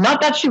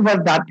 not that she was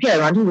that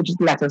parent who would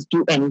just let us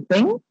do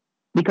anything,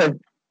 because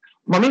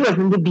mommy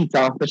wasn't the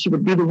beater, but she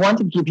would be the one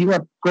to give you a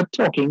good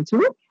talking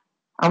to.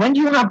 And when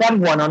you have that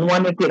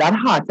one-on-one with you, that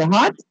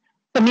heart-to-heart,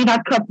 to me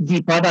that cuts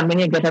deeper than when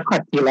you get a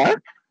cut killer.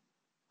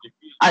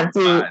 And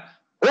so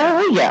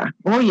Oh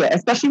yeah.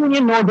 Especially when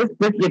you know this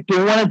you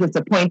don't want to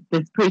disappoint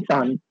this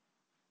person.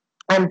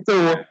 And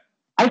so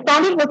I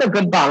found it was a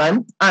good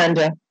balance. And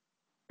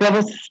there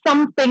was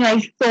something I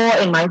saw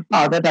in my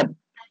father that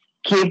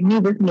gave me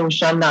this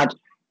notion that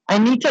I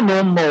need to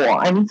know more.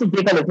 I need to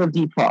dig a little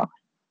deeper.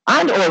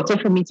 And also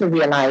for me to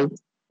realize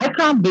I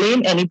can't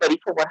blame anybody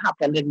for what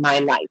happened in my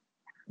life.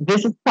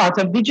 This is part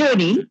of the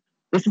journey.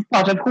 This is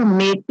part of who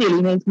made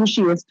Celine who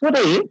she is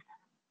today.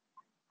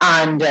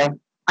 And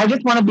I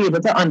just want to be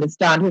able to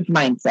understand his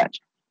mindset.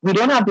 We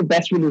don't have the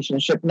best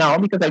relationship now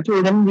because I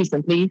told him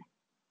recently,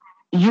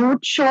 you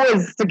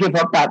chose to give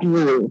up that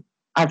role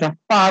as a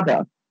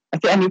father. I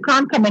said, and you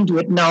can't come and do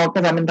it now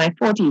because I'm in my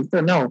 40s.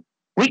 So no,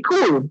 we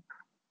cool.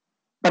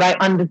 But I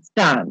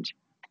understand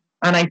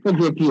and I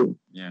forgive you.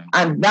 Yeah.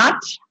 And that,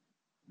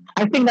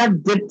 I think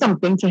that did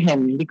something to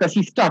him because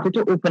he started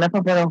to open up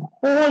about a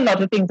whole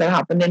lot of things that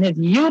happened in his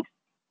youth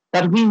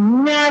that we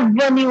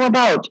never knew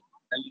about.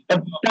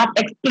 But that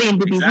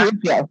explained the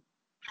behavior.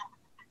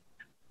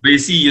 But you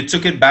see, you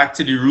took it back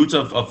to the root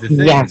of the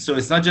thing. Yeah. So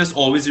it's not just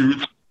always the root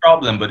of the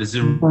problem, but it's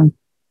the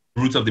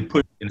root of the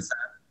person inside.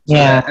 So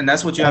and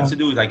that's what you have to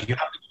do. Like, you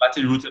have to go back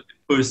to the root of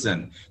the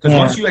person. Because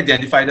once you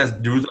identify it as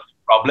the root of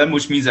the problem,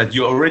 which means that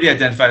you're already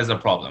identified as a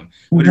problem.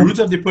 But the root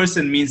of the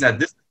person means that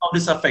this is how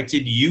this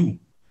affected you.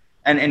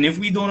 And if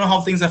we don't know how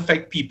things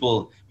affect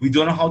people, we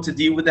don't know how to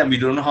deal with them, we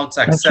don't know how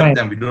to accept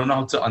them, we don't know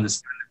how to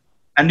understand them.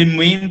 And the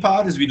main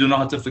part is we don't know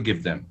how to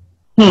forgive them.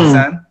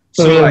 Understand?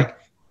 So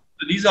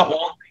these are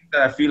all things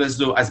that I feel as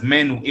though as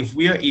men, if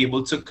we are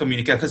able to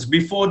communicate, because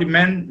before the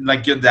men,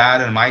 like your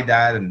dad and my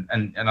dad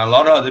and a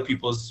lot of other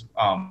people's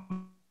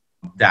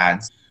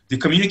dads, the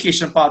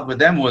communication part with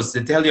them was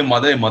they tell your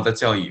mother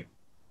tell you,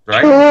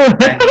 right? And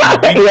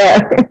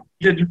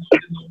we didn't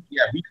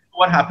know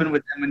what happened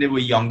with them when they were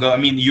younger. I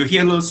mean, you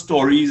hear little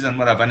stories and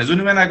whatever. And it's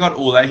only when I got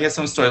older, I hear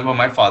some stories about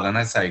my father, and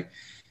I say,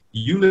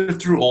 you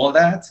lived through all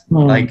that?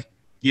 Like,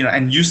 you know,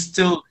 and you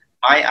still,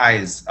 my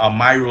eyes are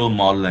my role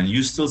model, and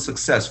you still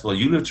successful.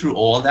 You lived through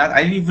all that.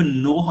 I didn't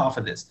even know half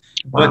of this.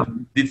 But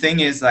the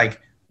thing is,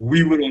 like,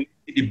 we would only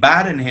see the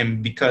bad in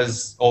him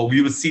because, or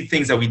we would see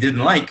things that we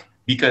didn't like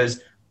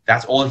because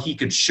that's all he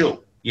could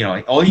show. You know,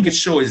 all he could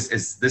show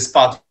is this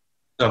part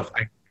of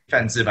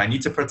defensive. I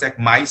need to protect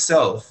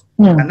myself.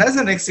 And that's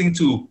the next thing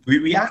too.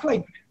 We act like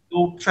men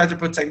don't try to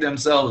protect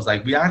themselves.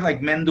 Like, we act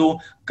like men don't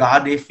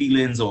guard their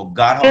feelings or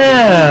guard how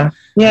they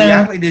feel. We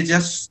act like they're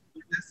just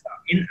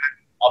inanimate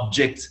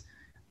object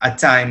at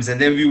times,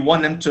 and then we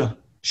want them to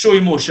show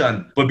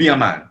emotion, but be a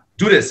man.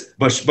 Do this,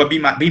 but be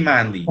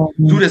manly.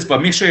 Do this,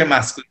 but make sure you're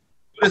masculine.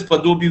 Do this,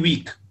 but don't be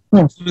weak.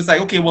 So it's like,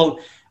 okay, well,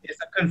 it's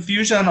a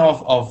confusion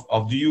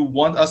of do you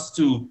want us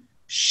to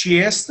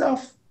share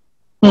stuff,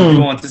 or do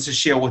you want us to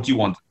share what you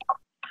want?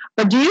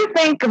 But do you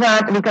think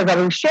that, because I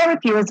will share with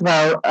you as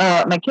well,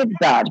 my kid's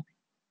dad,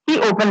 he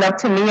opened up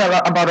to me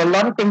about a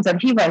lot of things that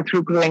he went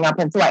through growing up.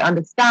 And so I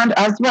understand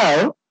as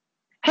well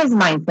his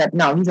mindset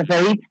now. He's a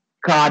very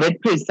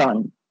guarded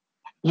person.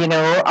 You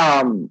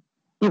know,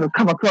 he will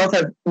come across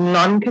as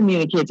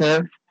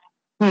non-communicative.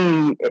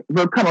 He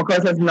will come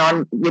across as you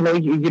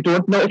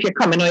don't know if you're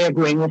coming or you're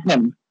going with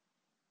him.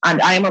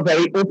 And I am a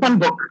very open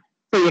book,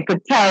 so you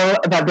could tell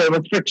that there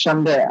was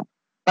friction there.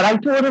 But I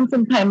told him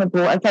some time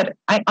ago, I said,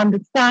 I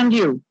understand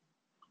you.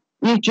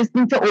 You just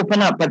need to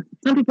open up. But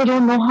some people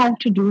don't know how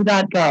to do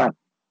that, God.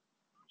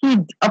 He,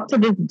 up to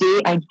this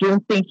day, I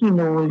don't think he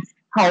knows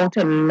how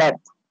to let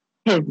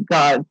his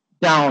guard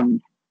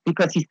down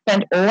because he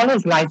spent all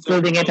his life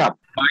building it up.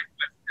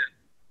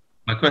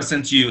 My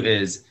question to you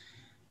is,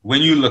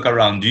 when you look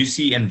around, do you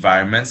see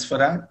environments for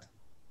that?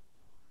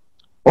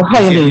 Or how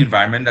do you you see an mean?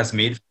 environment that's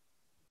made?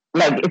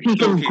 Like if he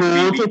can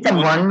go to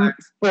someone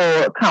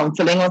for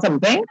counseling or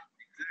something?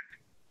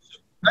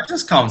 Not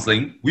just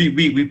counseling.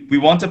 We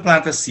want to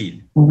plant a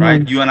seed,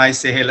 right? You and I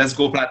say, hey, let's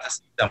go plant a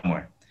seed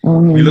somewhere.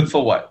 We look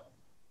for what?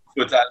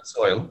 Fertile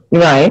soil.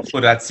 Right.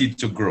 For that seed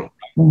to grow.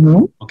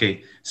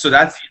 Okay. So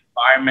that's the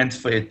environment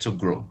for it to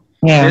grow.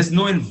 There's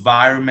no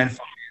environment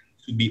for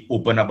men to be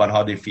open about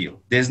how they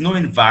feel. There's no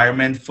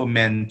environment for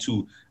men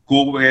to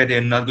go where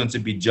they're not going to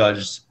be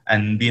judged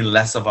and being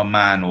less of a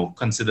man or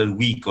considered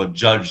weak or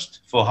judged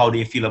for how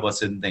they feel about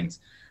certain things.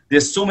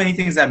 There's so many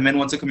things that men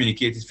want to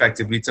communicate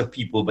effectively to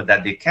people, but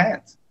that they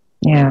can't.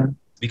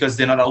 Because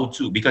they're not allowed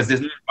to, because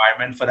there's no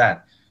environment for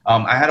that.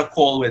 I had a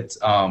call with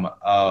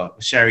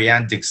Sherry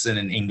Ann Dixon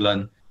in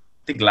England,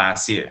 I think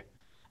last year.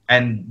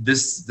 And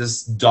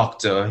this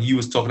doctor, he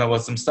was talking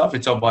about some stuff. He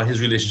talked about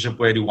his relationship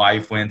where the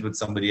wife went with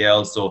somebody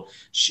else. So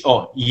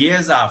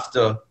years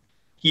after,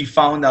 he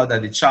found out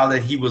that the child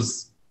that he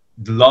was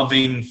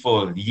loving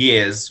for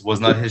years was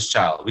not his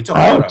child. We talk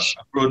about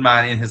a grown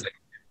man in his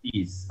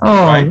 50s.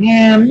 Right?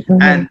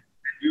 And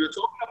we were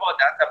talking about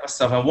that type of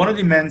stuff. And one of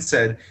the men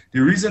said,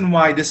 the reason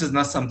why this is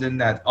not something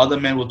that other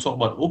men will talk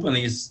about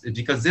openly is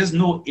because there's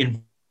no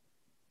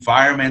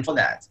environment for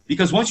that.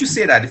 Because once you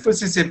say that, the first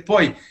thing you say,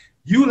 boy,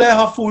 you let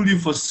her fool you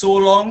for so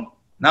long.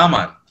 Nah,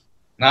 man.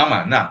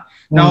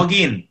 Now,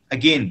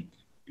 again,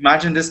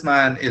 imagine this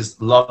man is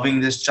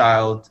loving this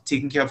child,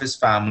 taking care of his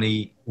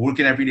family,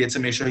 working every day to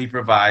make sure he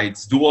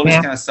provides, do all this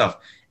kind of stuff.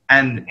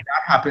 And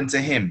that happened to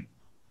him.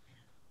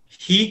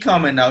 He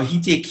come and now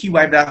he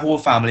wipe that whole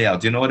family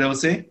out. You know what they will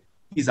say?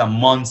 He's a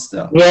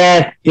monster.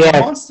 Yes, He's a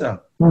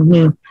monster.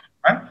 Mm-hmm.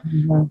 Right?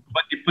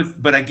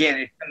 Mm-hmm. But again,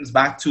 it comes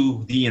back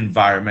to the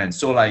environment.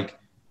 So like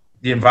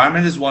the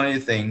environment is one of the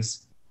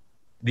things,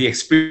 the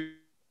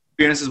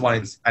experience is one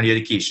of the things, and the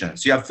education.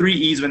 So you have 3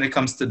 E's when it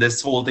comes to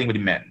this whole thing with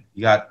the men.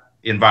 You got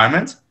the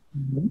environment,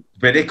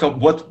 where they come,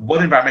 what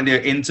environment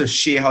they're in to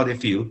share how they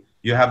feel.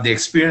 You have the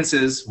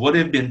experiences, what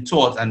they've been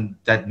taught and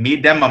that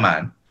made them a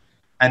man.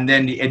 And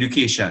then the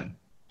education.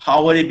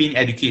 How are they being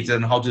educated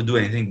and how to do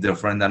anything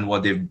different than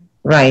what they've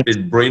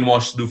been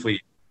brainwashed to do for you?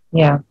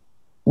 Yeah.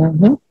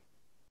 Mm-hmm.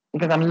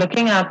 Because I'm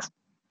looking at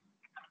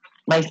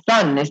my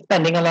son is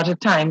spending a lot of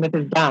time with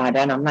his dad,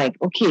 and I'm like,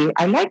 okay,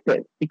 I like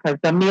this because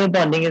the male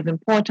bonding is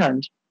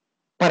important.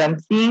 But I'm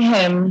seeing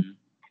him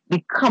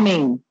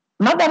becoming,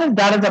 not that his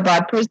dad is a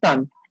bad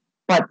person,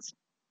 but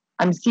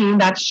I'm seeing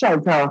that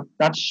shelter,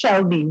 that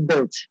shell being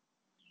built.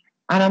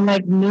 And I'm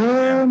like,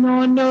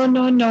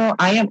 no.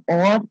 I am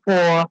all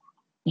for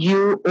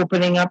you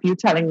opening up, you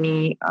telling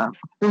me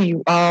who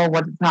you are,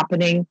 what is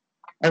happening.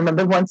 I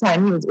remember one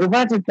time he was over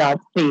at his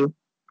dad's place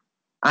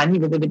and he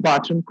was in the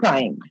bathroom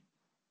crying.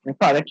 My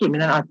father came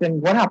in and asked him,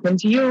 what happened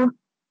to you?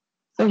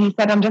 So he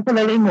said, I'm just a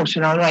little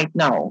emotional right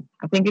now.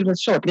 I think it was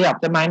shortly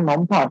after my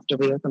mom passed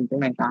away or something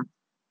like that.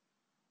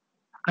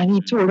 And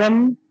he told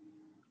him,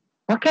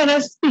 what kind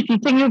of spiffy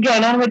thing you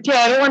getting on with you?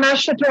 I don't want to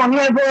shit on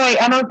your boy.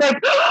 And I was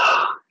like,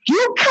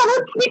 you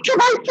cannot speak to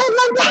my son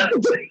like that.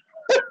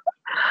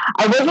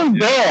 I wasn't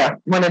there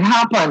when it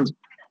happened,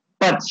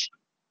 but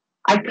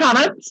I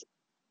cannot.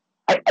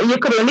 You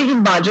could only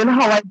imagine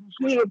how I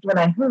behaved when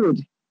I heard.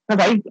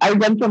 Because I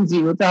went from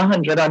 0 to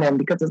 100 on him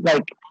because it's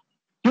like,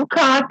 you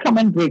can't come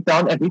and break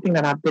down everything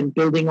that I've been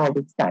building all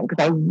this time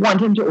because I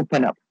want him to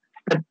open up.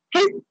 But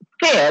his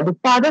fear, the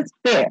father's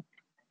fear,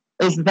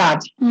 is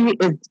that he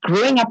is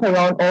growing up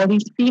around all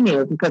these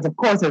females because, of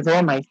course, there's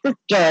all my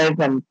sisters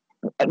and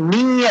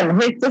me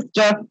and his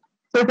sister.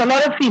 So there's a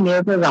lot of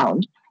females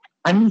around.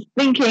 And he's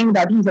thinking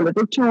that he's a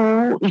little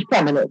too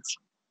effeminate.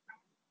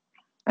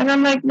 And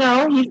I'm like,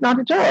 no, he's not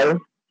at all.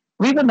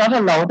 We will not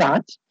allow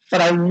that.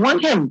 But I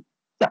want him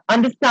to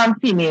understand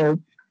females.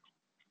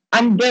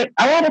 And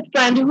I had a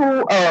friend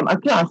who, a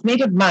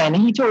classmate of mine,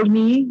 and he told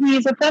me he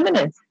is a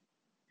feminist.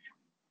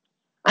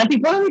 And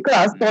people in the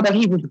class thought that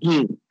he was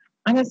gay.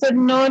 And I said,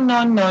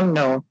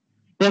 no.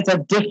 There's a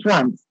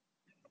difference.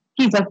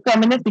 He's a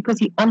feminist because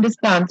he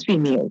understands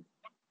females.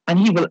 And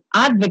he will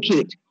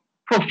advocate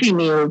for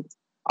females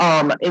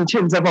in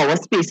terms of our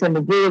space in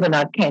the world and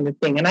that kind of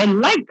thing. And I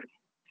like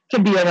to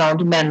be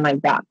around men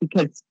like that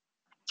because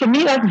to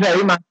me that's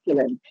very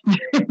masculine.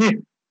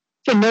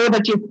 To know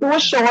that you're so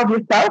sure of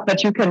yourself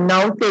that you can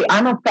now say,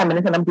 I'm a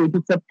feminist and I'm going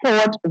to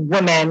support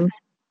women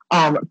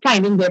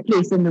finding their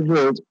place in the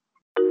world.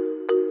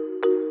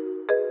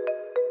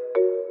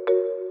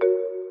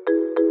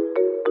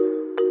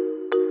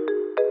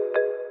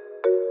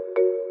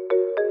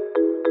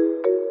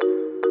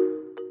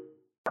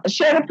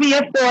 Share a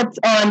few thoughts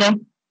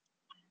on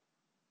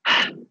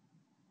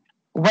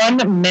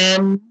when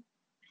men,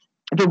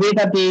 the way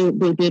that they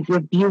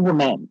view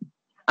women,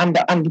 and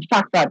the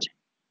fact that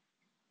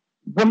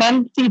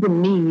women see the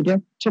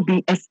need to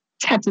be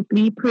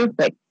aesthetically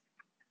perfect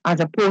as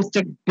opposed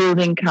to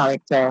building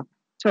character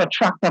to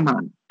attract a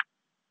man.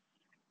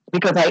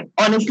 Because I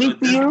honestly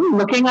feel,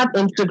 looking at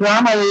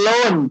Instagram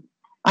alone,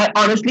 I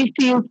honestly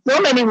feel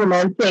so many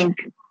women think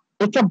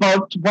it's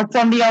about what's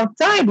on the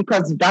outside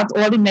because that's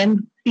all the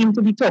men seem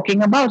to be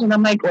talking about. And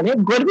I'm like, oh,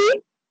 good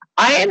we?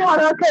 I ain't had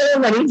a kind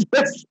of money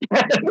just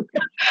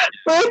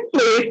first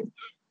place.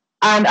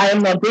 And I am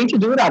not going to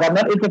do that. I'm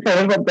not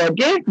interfering with what God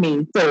gave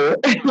me. So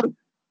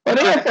what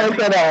do you say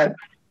to that?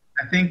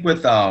 I think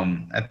with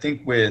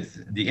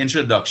the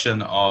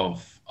introduction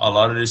of a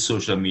lot of this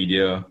social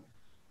media,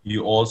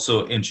 you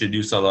also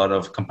introduce a lot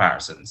of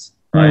comparisons,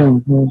 right?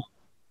 Mm-hmm.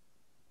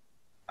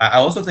 I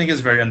also think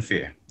it's very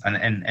unfair.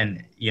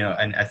 And you know,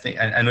 and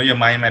I know your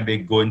mind might be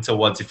going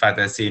towards the fact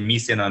that I say me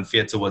saying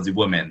unfair towards the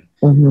women,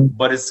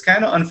 but it's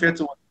kind of unfair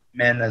towards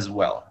men as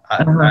well.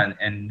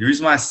 And the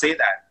reason why I say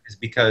that is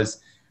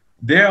because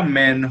there are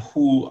men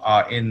who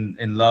are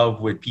in love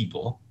with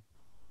people.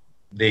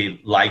 They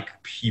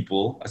like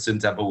people a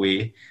certain type of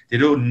way. They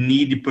don't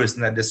need the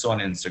person that they saw on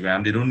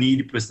Instagram. They don't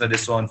need the person that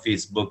they saw on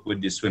Facebook with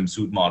the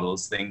swimsuit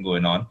models thing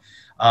going on.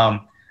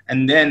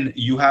 And then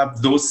you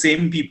have those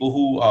same people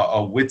who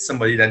are with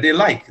somebody that they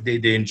like.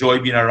 They enjoy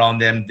being around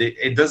them.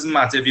 It doesn't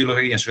matter if you look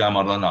at the Instagram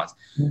model or not.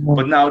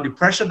 But now the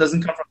pressure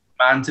doesn't come from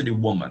the man to the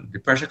woman. The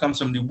pressure comes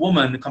from the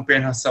woman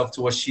comparing herself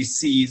to what she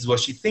sees, what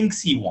she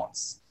thinks he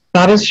wants.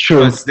 That is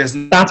true. There's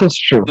no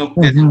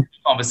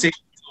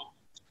conversation.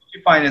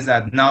 You find is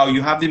that now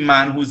you have the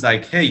man who's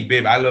like, hey,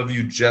 babe, I love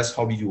you just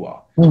how you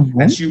are.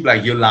 And she'll be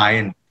like, you're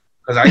lying.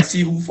 Because I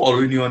see who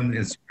following you on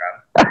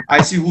Instagram.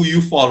 I see who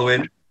you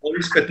following. All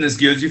these fitness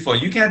girls you follow.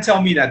 You can't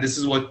tell me that this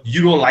is what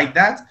you don't like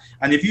that.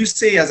 And if you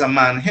say as a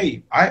man,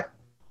 hey,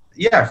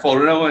 yeah,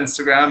 following her on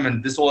Instagram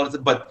and this all,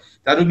 but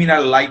that don't mean I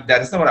like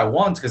that. It's not what I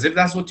want. Because if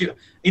that's what you,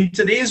 in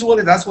today's world,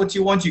 if that's what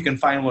you want, you can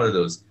find one of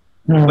those.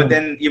 But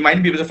then you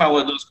might be able to find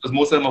one of those because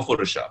most of them are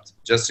photoshopped,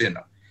 just so you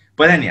know.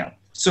 But anyhow,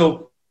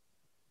 so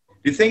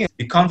the thing is,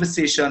 the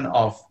conversation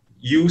of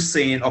you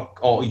saying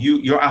or you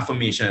your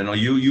affirmation or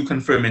you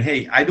confirming,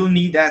 hey, I don't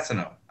need that to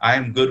know. I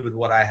am good with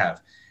what I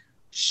have.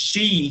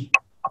 She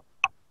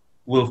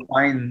will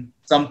find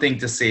something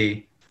to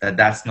say that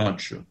that's not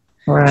true.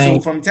 So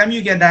Right. from the time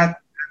you get that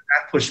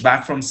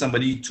pushback from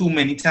somebody too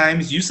many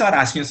times, you start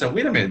asking yourself,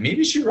 wait a minute,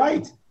 maybe she's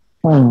right.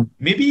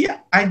 Maybe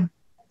I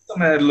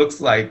something that looks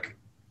like,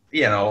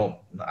 you know,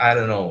 I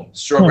don't know,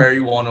 strawberry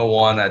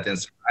 101 at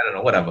Instagram. I don't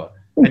know, whatever.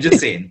 I'm just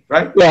saying,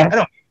 right? Yeah. I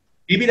don't.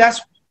 Maybe that's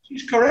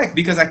she's correct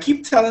because I keep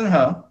telling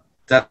her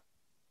that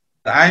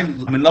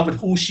I'm in love with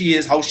who she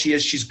is, how she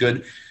is. She's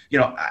good.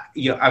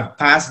 I've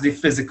passed the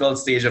physical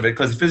stage of it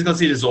because the physical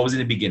stage is always in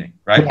the beginning,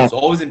 right? Yeah. It's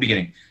always in the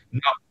beginning.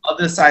 Now,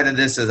 other side of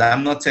this is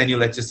I'm not telling you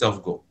let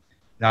yourself go.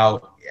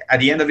 Now, at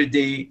the end of the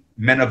day,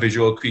 men are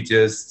visual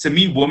creatures. To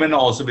me, women are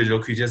also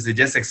visual creatures. They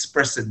just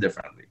express it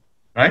differently,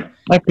 right?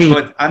 Agreed.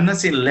 But I'm not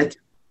saying let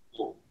you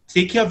go.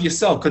 Take care of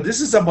yourself because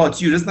this is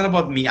about you. This is not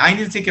about me. I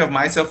need to take care of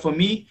myself for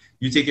me.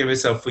 You take care of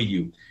yourself for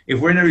you. If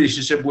we're in a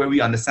relationship where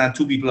we understand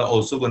two people are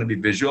also going to be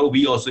visual,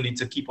 we also need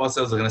to keep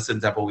ourselves in a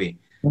certain type of way.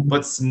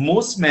 But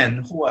most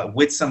men who are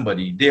with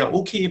somebody, they are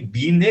okay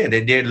being there.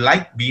 They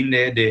like being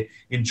there. They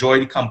enjoy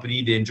the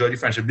company. They enjoy the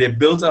friendship. They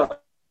built a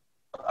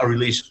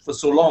relationship for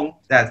so long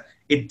that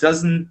it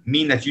doesn't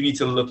mean that you need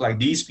to look like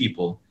these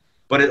people.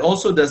 But it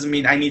also doesn't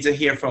mean I need to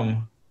hear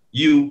from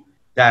you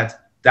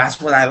that that's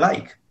what I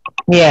like.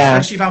 Yeah.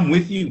 Especially if I'm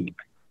with you.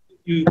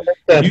 If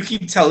Good. you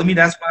keep telling me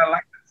that's what I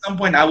like, at some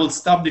point I will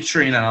stop the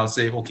train and I'll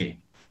say, okay,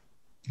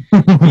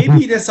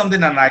 maybe there's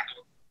something I like.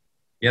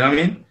 You know what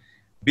I mean?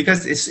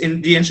 Because it's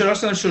in the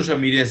introduction of social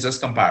media is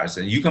just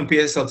comparison. You compare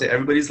yourself to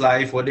everybody's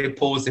life, what they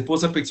post. They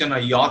post a picture on a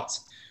yacht.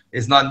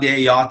 It's not their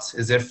yacht,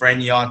 it's their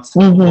friend yacht,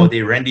 or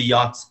they rent a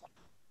yacht.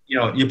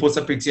 You post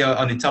a picture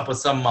on the top of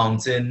some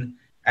mountain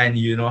and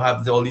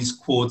have all these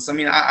quotes. I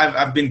mean,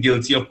 I've been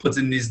guilty of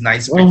putting these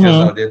nice pictures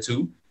out there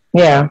too.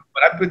 Yeah.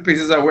 But I put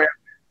pictures out where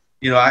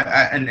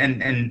I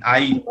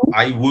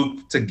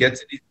work to get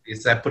to these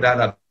places. I put that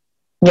up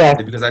Yeah.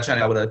 because I try to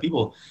help other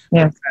people.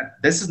 Yeah. But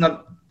this is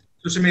not,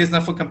 social media is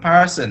not for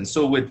comparison.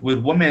 So with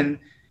women,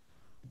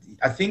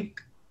 I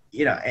think,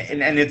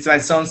 and it might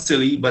sound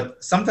silly,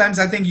 but sometimes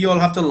I think you all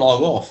have to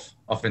log off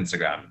of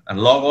Instagram and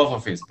log off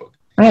of Facebook.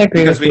 I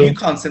agree Because with when you. you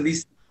constantly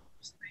see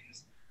those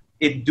things,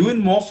 it's doing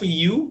more for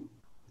you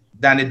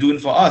than it's doing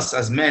for us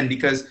as men,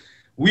 because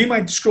we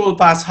might scroll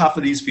past half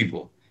of these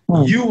people.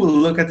 You will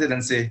look at it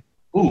and say,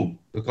 ooh,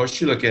 look how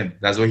she looking.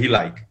 That's what he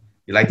like.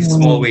 He like the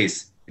small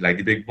waist. He like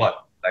the big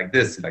butt. Like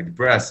this. He like the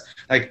breast.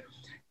 Like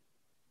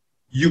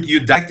you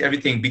direct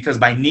everything because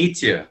by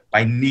nature,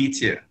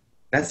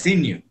 that's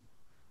in you.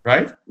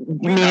 Right?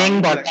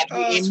 Meaning what? That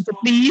we aim to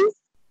please?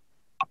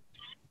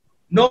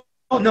 No.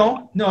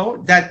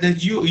 That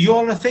you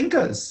all are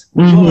thinkers.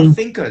 You all are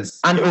thinkers.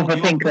 And You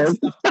overthinkers.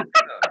 put stuff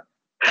together.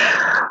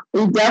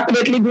 We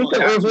definitely do the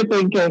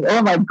overthinking.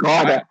 Oh my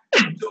God. Right?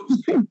 So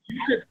you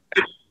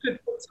could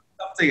put some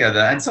stuff together,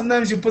 and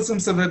sometimes you put some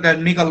stuff that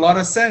make a lot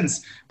of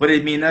sense, but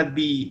it may not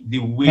be the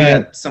way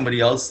that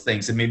somebody else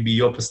thinks. It may be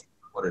your perspective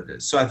of what it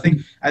is. So I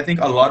think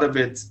a lot of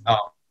it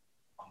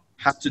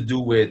has to do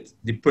with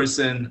the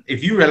person.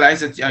 If you realize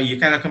that you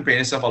kind of compare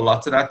yourself a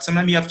lot to that,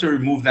 sometimes you have to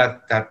remove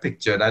that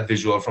picture, that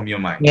visual from your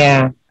mind.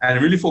 Yeah.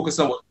 And really focus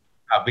on what you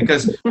have.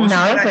 Because once you put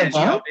that energy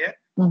out there,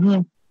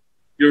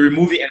 you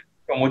remove the energy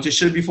from what you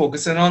should be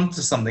focusing on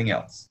to something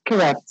else.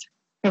 Correct.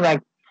 And I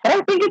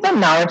think it's a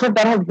narrative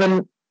that has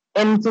been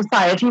in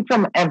society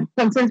from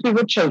since we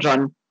were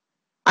children.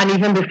 And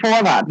even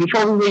before that,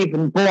 before we were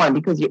even born,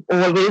 because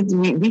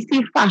we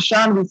see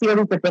fashion, we see all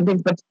these different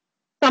things, but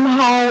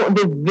somehow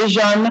the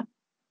vision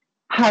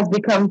has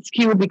become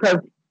skewed because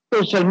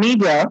social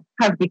media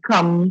has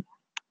become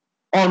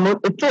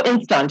it's so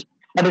instant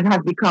that it has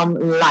become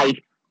life.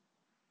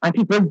 And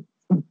people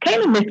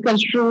kind of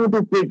misconstrue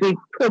the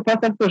purpose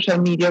of social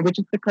media, which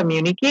is to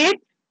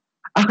communicate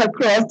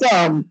across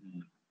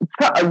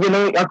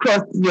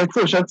across your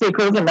social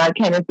circles and that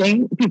kind of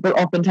thing. People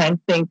oftentimes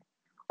think,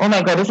 oh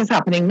my God, this is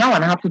happening now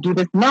and I have to do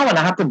this now and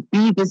I have to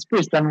be this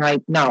person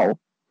right now.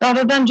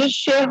 Rather than just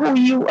share who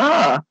you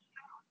are.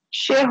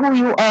 Share who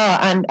you are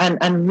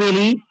and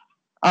really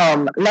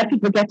let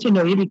people get to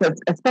know you, because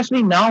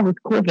especially now with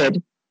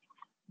COVID,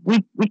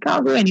 we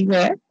can't go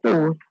anywhere.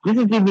 So this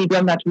is the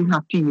medium that we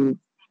have to use.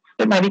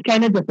 It might be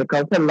kind of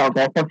difficult to log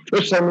off of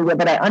social media,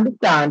 but I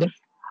understand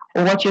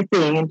what you're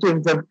saying in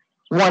terms of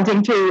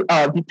wanting to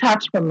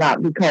detach from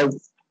that,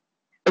 because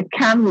it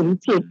can really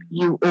take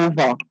you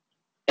over,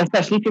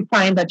 especially if you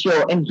find that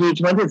your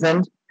engagement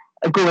isn't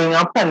going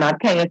up and that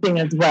kind of thing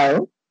as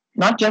well.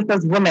 Not just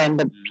as women,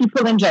 but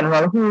people in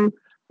general who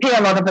pay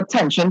a lot of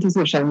attention to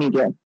social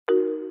media.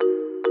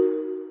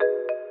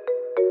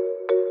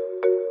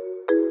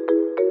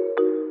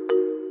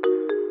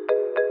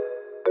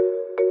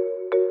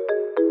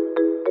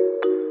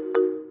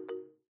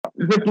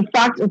 with the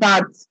fact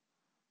that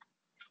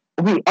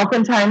we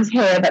oftentimes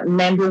hear that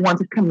men don't want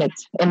to commit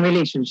in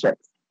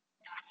relationships.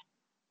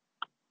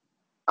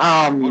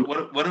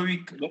 What are we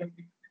committing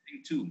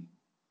to?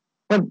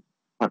 But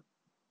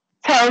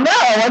tell me,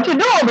 I want to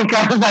know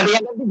because at the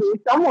end of the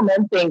day, some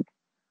women think,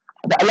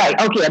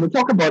 like, okay, I will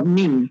talk about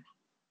me.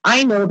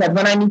 I know that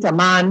when I meet a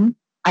man,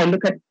 I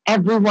look at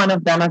every one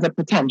of them as a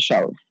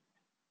potential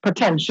for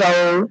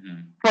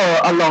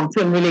a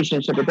long-term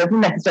relationship. It doesn't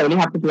necessarily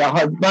have to be a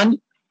husband,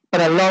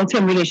 but a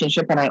long-term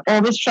relationship. And I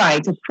always try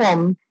to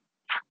form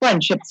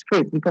friendships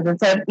first because I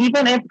said,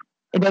 even if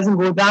it doesn't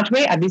go that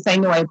way, at least I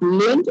know I've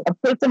learned a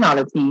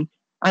personality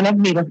and I've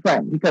made a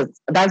friend because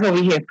that's what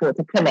we're here for,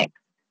 to connect.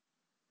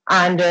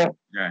 And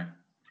Right.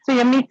 so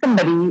you meet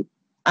somebody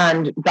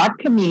and that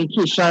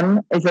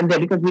communication isn't there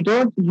because we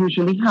don't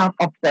usually have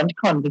upfront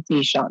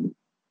conversation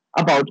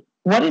about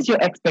what is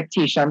your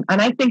expectation.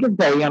 And I think it's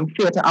very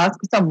unfair to ask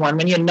someone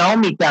when you now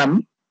meet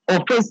them or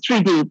first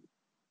 3 dates,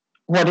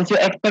 what is your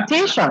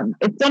expectation?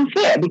 It's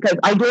unfair because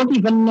I don't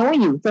even know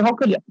you. So how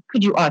could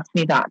you ask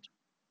me that?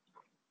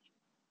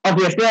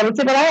 Obviously, I would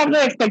say, but I have no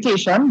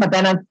expectation. But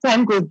then as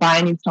time goes by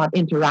and you start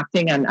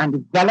interacting and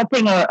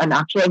developing an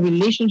actual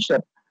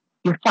relationship,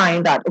 you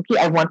find that, okay,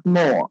 I want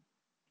more.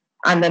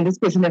 And then this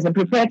person isn't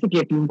prepared to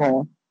give you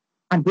more.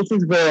 And this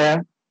is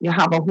where you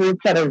have a whole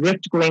set of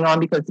rift going on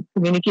because the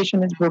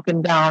communication is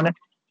broken down.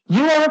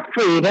 You are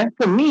afraid.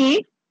 For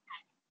me,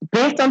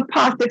 based on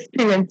past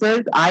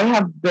experiences, I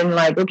have been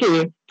like,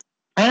 okay,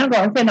 I'm not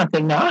going to say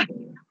nothing now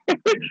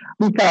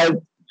because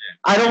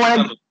I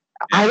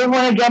don't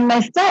want to get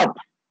messed up.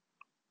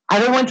 I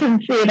don't want to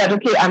say that,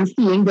 okay, I'm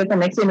seeing this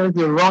and next thing you know, it's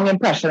the wrong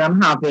impression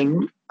I'm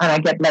having and I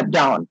get let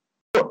down.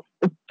 So,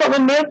 from a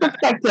male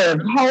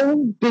perspective, how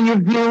do you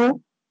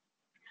view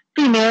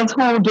females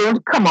who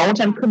don't come out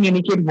and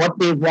communicate what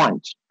they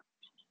want?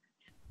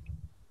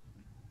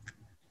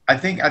 I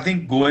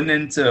think going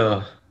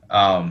into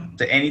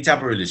any type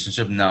of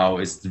relationship now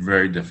is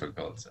very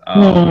difficult.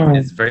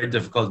 It's very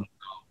difficult now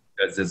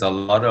because there's a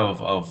lot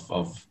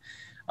of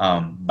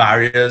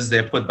barriers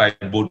they're put by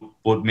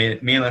both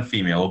male and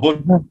female, or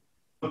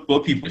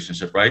both people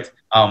relationship, right?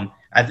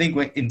 I think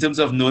in terms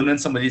of knowing when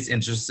somebody's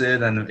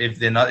interested and if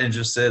they're not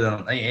interested,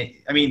 I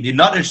mean, the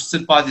not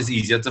interested part is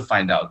easier to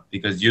find out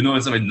because you know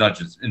when somebody's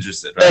not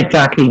interested, right?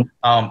 Exactly.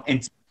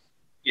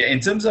 In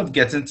terms of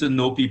getting to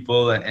know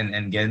people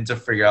and getting to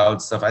figure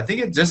out stuff, I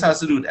think it just has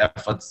to do with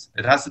effort.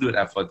 It has to do with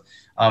effort.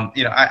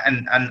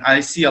 I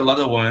see a lot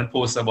of women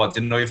post about,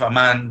 if a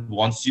man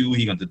wants you,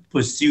 he's going to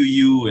pursue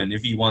you, and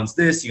if he wants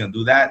this, he's going to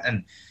do that,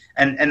 and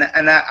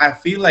I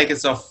feel like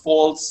it's a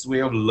false way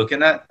of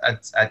looking at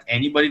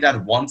anybody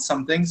that wants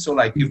something. So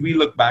like if we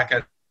look back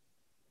at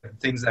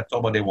things that talk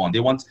about they want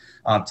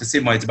to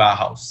save money to buy a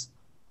house.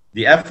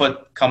 The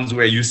effort comes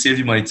where you save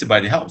the money to buy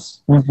the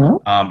house.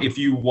 If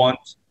you want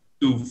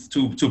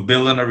to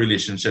build on a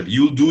relationship,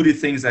 you'll do the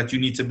things that you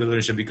need to build a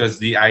relationship because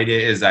the idea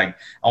is like,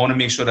 I want to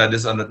make sure that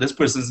this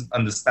person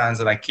understands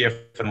that I care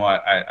for them, or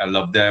I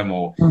love them,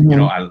 or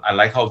I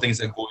like how things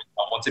are going.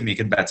 I want to make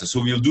it better.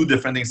 So we'll do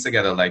different things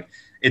together. Like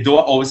it don't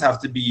always have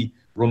to be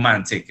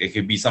romantic. It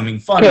could be something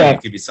funny. Yeah.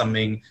 It could be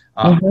something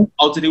out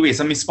of the way,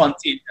 something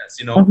spontaneous.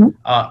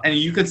 And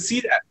you could see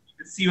that. You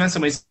could see when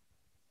somebody's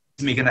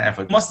making an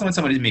effort. Must know when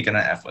somebody's making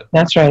an effort.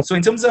 That's right. So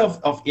in terms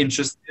of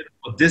interested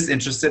or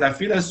disinterested, I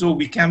feel as though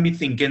we can't be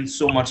thinking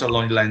so much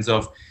along the lines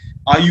of,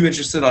 are you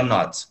interested or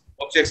not?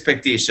 What's your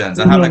expectations?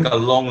 And have like a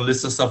long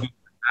list of stuff we can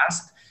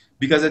ask,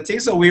 because it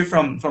takes away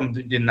from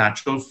the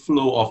natural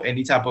flow of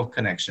any type of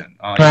connection.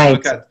 If you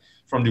look at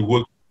from the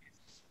work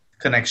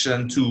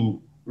connection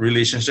to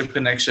relationship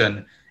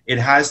connection, it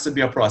has to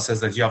be a process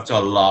that you have to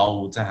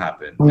allow to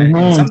happen.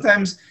 And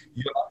sometimes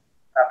you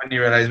and you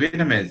realize, wait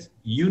a minute,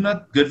 you're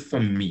not good for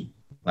me.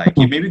 Like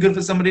you may be good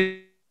for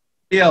somebody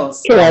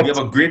else. We have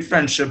a great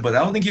friendship, but I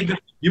don't think you're good.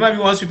 You might be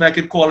one of those people I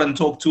could call and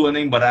talk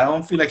to, but I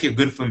don't feel like you're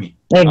good for me.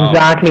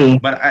 Exactly.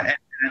 But I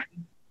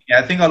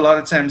think a lot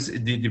of times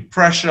the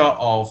pressure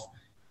of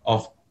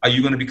are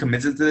you going to be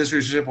committed to this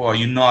relationship or are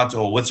you not,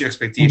 or what's your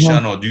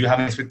expectation, or do you have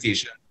an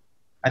expectation?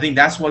 I think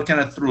that's what kind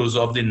of throws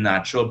off the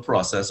natural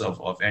process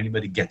of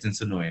anybody getting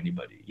to know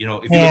anybody. If you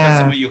look at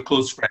some of your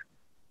close friends,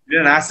 you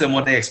didn't ask them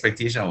what their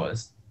expectation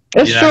was.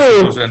 It's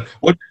true.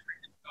 What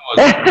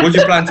do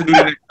you plan to do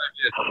the next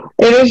 5 years?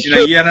 It is in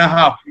a year and a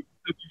half, you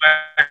be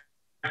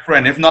my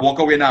friend. If not, walk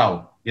away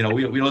now. We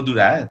don't do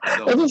that.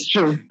 So. It is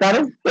true. That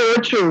is so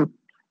true.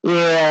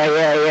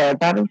 Yeah.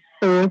 That is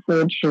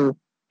so true.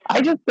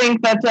 I just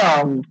think that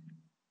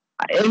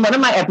in one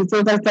of my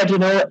episodes, I said,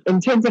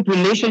 in terms of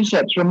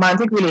relationships,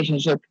 romantic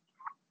relationships,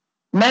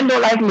 men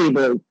don't like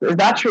labels. Is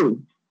that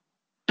true?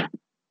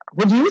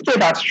 Would you say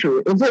that's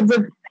true? In terms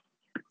of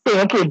say,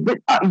 okay,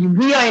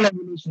 we are in a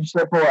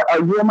relationship, or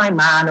you're my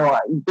man, or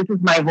this is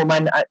my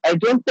woman. I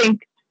don't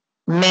think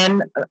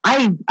men,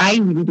 I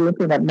really don't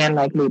think that men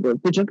like labels.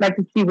 They just like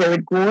to see where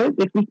it goes.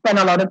 If we spend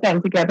a lot of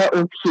time together,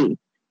 okay,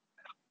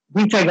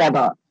 we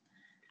together.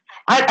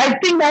 I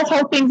think that's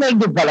how things are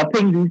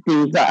developing these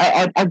days.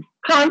 I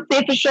can't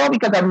say for sure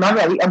because I've not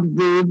really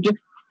observed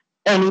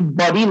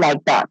anybody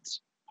like that.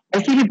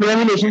 I see people in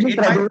relationships,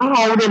 but I don't know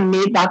how they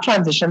made that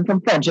transition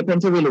from friendship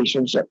into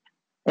relationship,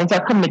 into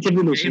a committed It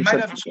might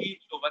relationship. have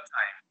changed over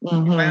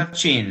time. It might have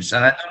changed,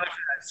 and I don't know if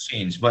it has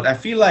changed, but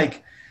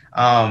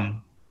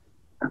um,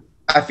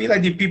 I feel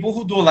like the people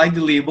who don't like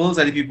the labels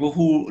are the people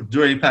who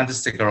don't really plan to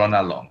stick around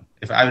that long.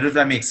 If I don't know if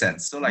that makes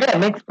sense. So Yeah, it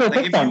makes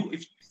perfect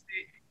sense.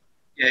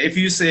 if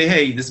you say,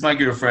 hey, this is my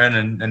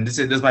girlfriend, and this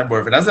is my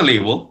boyfriend, that's a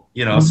label,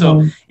 you know.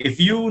 So if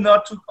you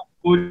not too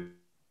comfortable with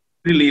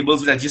the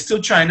labels, that you're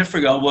still trying to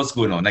figure out what's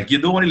going on. Like you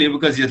don't want to label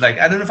because you're like,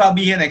 I don't know if I'll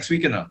be here next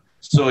week or not.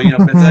 So better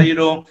don't put me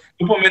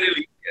on the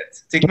list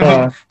yet. Take me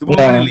off, don't put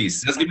me on the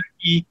list. Just give me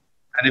the key,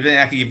 and if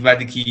I can give back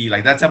the key,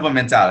 like that type of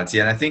mentality.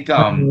 And I think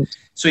so.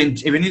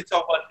 When you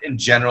talk about in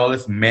general,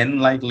 if men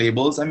like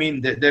labels, I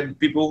mean, there are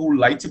people who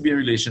like to be in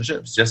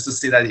relationships just to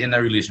say that in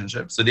a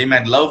relationship. So they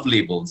might love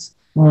labels.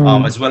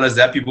 As well as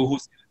that people who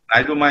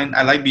I don't mind,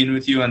 I like being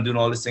with you and doing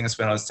all these things,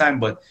 spend all this time,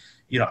 but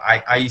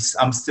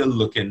I'm still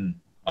looking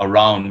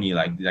around me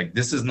like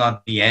this is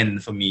not the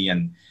end for me.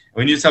 And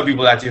when you tell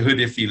people that, you hurt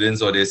their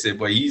feelings, or they say,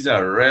 boy, he's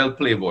a real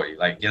playboy,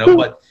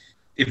 but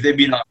if they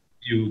be not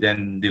you,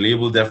 then the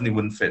label definitely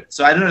wouldn't fit.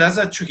 So I don't know, that's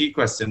a tricky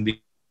question,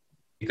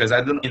 because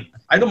I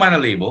don't mind a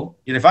label.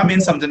 If I'm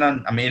in something,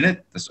 I'm in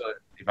it. So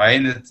if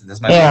I'm in it, that's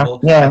my label.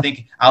 I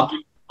think I'll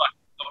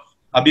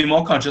be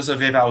more conscious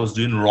of if I was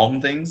doing wrong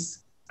things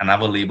and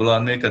have a label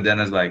on me, because then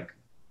it's like,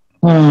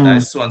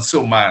 that's so and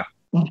so mad.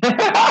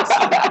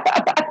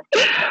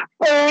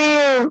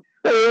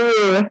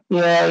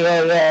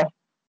 Yeah.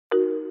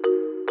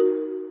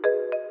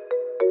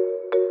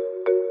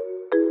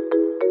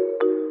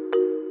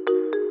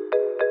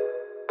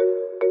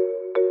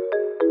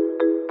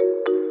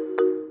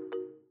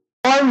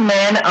 All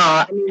men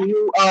are,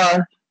 you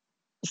are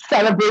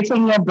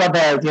celebrating your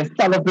brothers, you're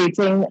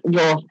celebrating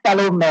your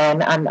fellow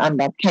men, and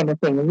that kind of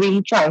thing.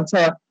 Really trying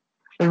to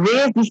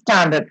raise the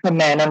standard for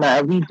men,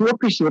 and we do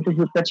appreciate the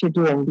work that you're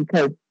doing,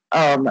 because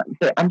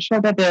I'm sure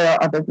that there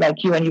are others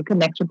like you, and you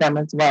connect with them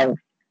as well,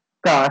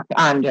 Garth.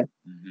 And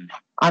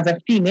as a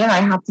female,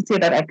 I have to say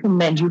that I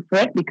commend you for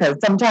it, because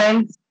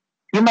sometimes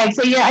you might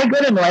say, yeah, I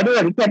got to know, I don't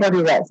really care about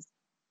the rest.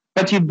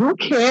 But you do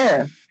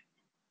care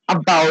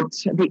about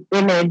the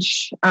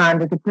image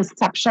and the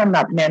perception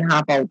that men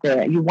have out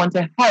there. You want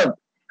to help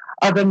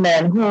other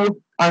men who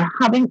are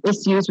having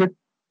issues with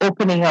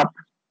opening up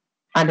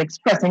and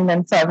expressing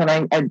themselves. And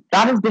I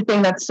that is the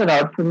thing that stood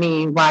out for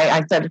me, why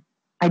I said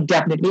I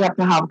definitely have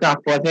to have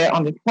Garth Voisin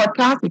on this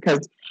podcast,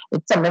 because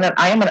it's something that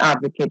I am an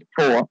advocate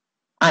for.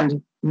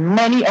 And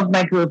many of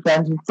my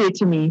girlfriends would say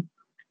to me,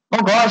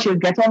 oh gosh, you'll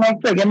get on like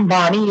friggin'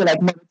 Barney, you're like,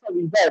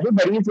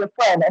 everybody is your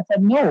friend. I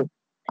said, no.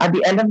 At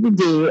the end of the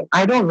day,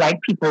 I don't write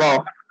people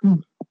off.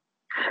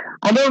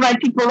 I don't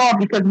write people off,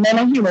 because men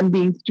are human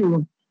beings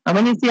too. And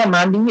when you see a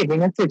man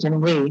behaving a certain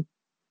way,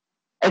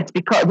 it's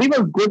because we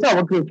will go to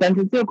our girlfriends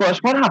and say, oh gosh,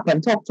 what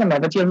happened? Talk to me.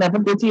 But you'll never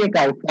go to your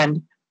guy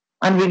friend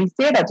and really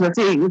say that. You'll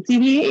say, you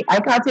see, I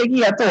can't take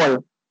you at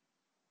all.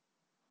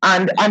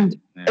 And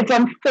it's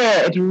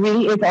unfair. It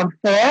really is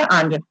unfair.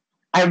 And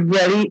I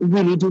really,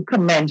 really do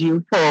commend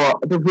you for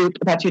the work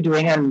that you're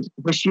doing, and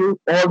wish you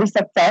all the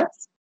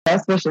success.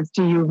 Best wishes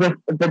to you with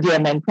the Dear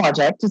Men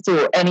Project.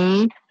 So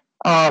any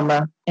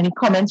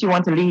comments you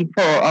want to leave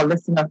for our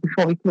listeners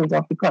before we close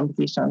off the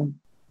conversation?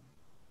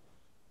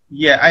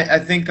 Yeah, I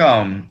think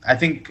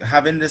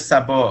having this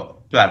type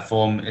of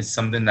platform is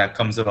something that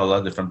comes with a lot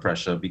of different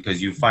pressure,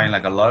 because you find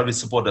like a lot of the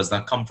support does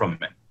not come from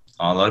men.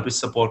 A lot of the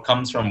support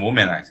comes from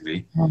women,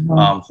 actually,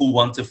 who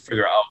want to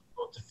figure out,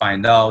 or to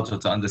find out, or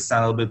to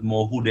understand a little bit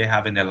more who they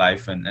have in their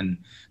life, and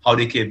how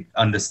they can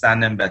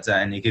understand them better,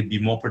 and they can be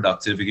more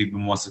productive, they can be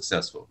more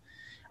successful.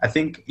 I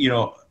think,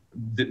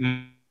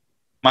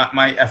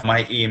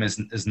 my aim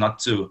is not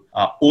to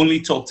only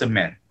talk to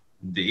men.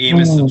 The aim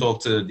is to talk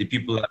to the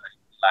people that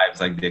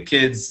lives, like their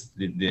kids,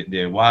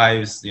 their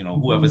wives,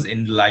 whoever's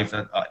in the life,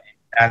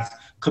 that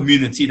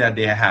community that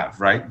they have,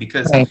 right?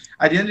 Because at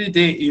the end of the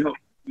day,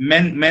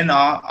 men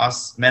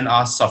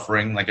are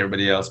suffering like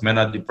everybody else. Men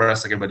are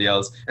depressed like everybody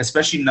else,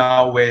 especially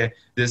now where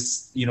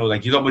this,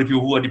 like you talk about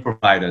people who are the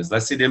providers.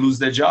 Let's say they lose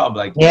their job,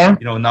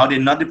 now they're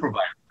not the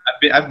provider.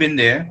 I've been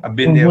there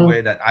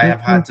where that I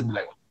have had to be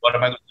like, what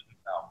am I going to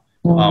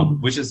do now?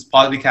 Which is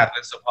part of the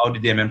catalyst of how the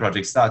DMN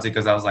project started,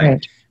 because I was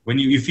like, when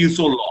you feel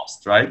so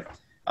lost, right?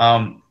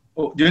 The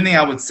only thing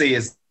I would say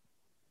is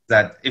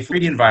that if we're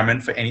the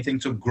environment for anything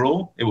to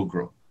grow, it will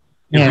grow.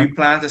 If we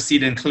plant a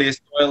seed in clay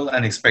soil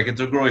and expect it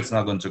to grow, it's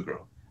not going to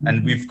grow.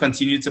 And we've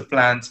continued to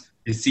plant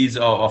the seeds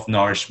of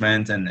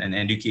nourishment and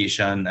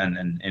education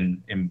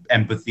and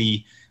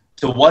empathy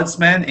towards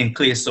men in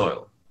clay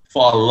soil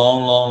for a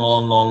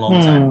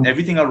long time.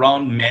 Everything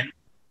around men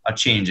are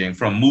changing,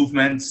 from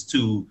movements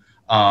to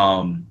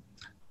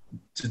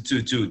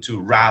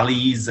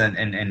rallies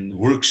and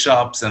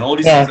workshops, and all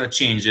these things are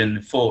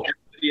changing for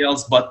everybody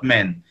else but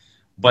men.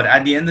 But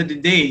at the end of the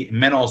day,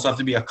 men also have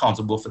to be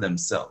accountable for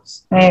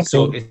themselves.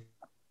 So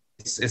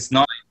it's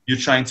not, you're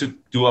trying to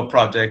do a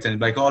project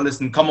and like, oh,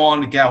 listen, come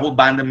on, get a whole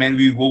band of men,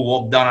 we go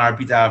walk down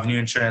Arpita Avenue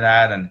in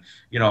Trinidad, and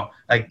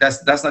like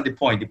that's not the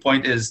point. The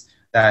point is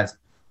that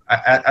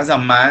as a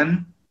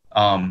man,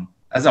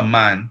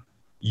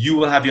 you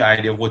will have your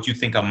idea of what you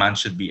think a man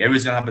should be.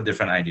 Everyone's gonna have a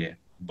different idea.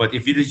 But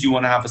if you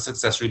want to have a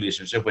successful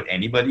relationship with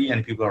anybody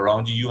and people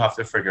around you, you have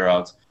to figure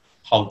out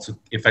how to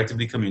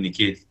effectively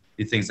communicate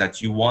the things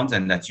that you want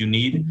and that you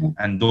need,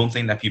 and don't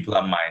think that people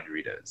are mind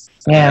readers.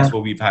 So that's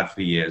what we've had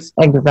for years.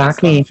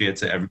 Exactly. It's unfair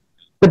to everybody.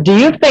 But do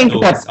you think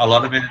that a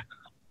lot of it?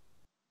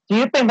 Do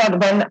you think that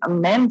when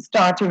men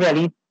start to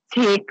really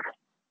take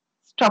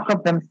stock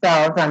of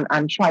themselves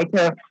and try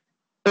to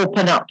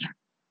open up,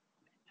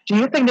 do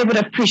you think they would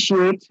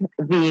appreciate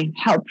the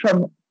help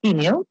from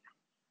females,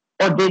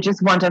 or they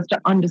just want us to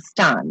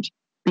understand?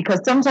 Because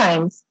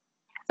sometimes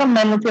some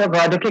men will say, "Oh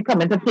God, okay,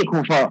 coming to take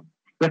over.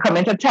 They're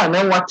coming to tell me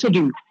what to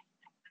do,"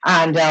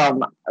 and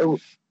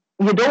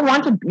we don't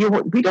want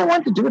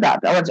to do that.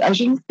 I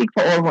shouldn't speak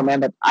for all women,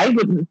 but I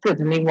wouldn't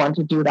certainly want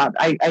to do that.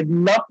 I'd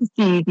love to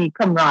see the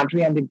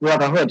camaraderie and the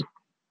brotherhood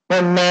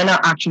when men are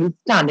actually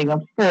standing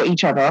up for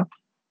each other.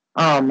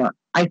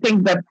 I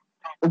think that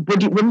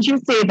wouldn't you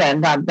say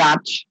then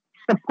that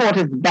support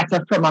is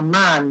better from a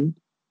man,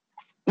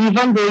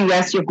 even though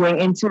yes, you're going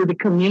into the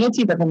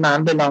community that a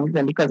man belongs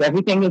in, because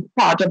everything is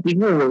part of the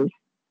whole,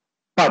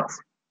 but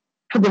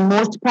for the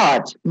most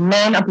part,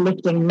 men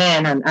uplifting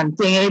men and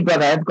saying, "Hey,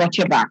 brother, I've got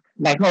your back."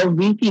 Like how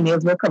we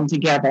females will come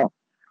together.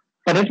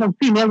 But if a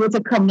female were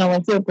to come now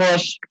and say,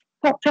 "Gosh,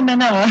 talk to me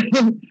now,"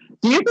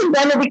 do you think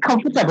men will be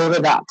comfortable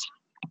with that?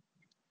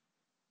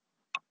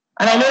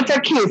 And I know it's a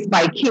case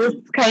by case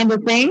kind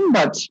of thing,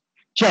 but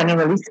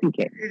generally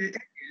speaking.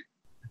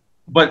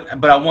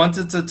 But I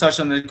wanted to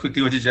touch on it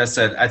quickly what you just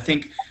said. I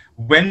think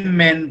when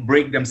men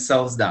break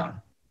themselves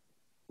down,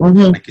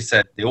 like you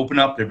said, they open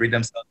up, they break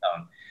themselves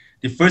down.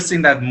 The first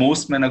thing that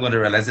most men are going to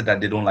realize is that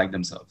they don't like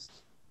themselves.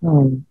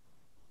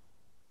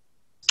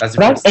 That's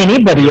the first thing.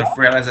 Anybody.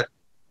 Realize that.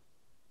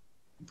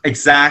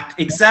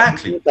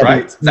 Exactly,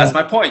 right? That's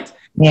my point.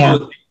 Yeah. So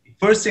the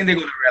first thing they're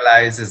going to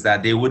realize is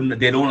that they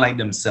don't like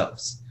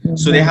themselves.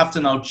 So they have to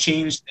now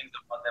change things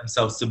about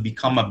themselves to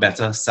become a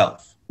better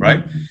self,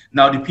 right?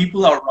 Now the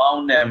people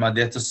around them are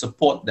there to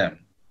support them,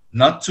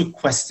 not to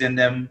question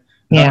them,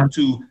 not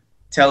to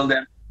tell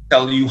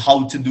you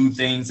how to do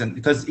things, and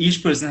because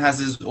each person has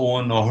his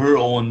own or her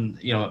own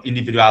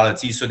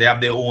individuality, so they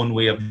have their own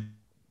way of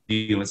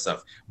dealing with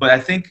stuff. But I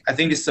think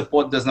the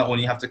support does not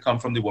only have to come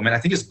from the woman. I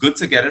think it's good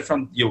to get it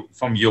from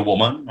your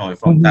woman or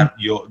from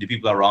the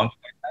people around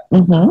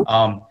you.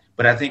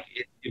 But I think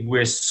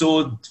we're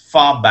so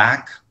far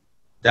back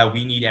that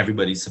we need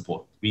everybody's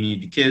support. We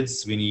need the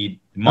kids, we need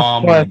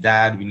mom, we need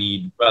dad, we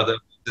need brother,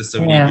 sister,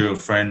 we need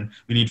girlfriend,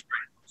 we need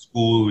friends from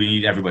school, we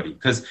need everybody.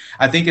 Because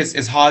I think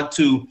it's hard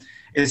to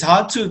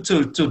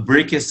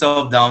break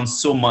yourself down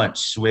so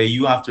much where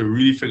you have to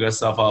really figure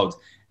yourself out,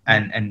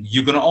 and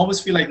you're gonna always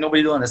feel like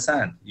nobody will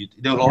understand.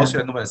 They'll always feel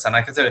like nobody understand.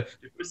 Like I said,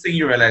 the first thing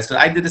you realize,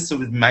 because I did this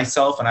with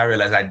myself, and I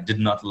realized I did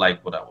not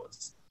like what I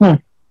was,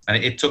 and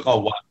it took a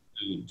while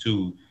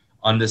to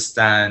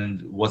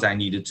understand what I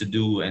needed to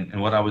do and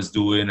what I was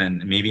doing,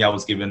 and maybe I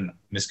was given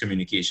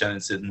miscommunication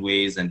in certain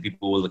ways, and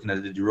people were looking at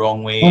it the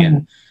wrong way,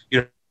 and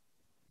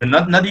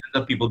not even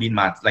the people being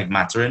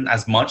mattering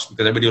as much,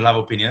 because everybody will have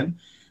opinion.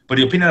 But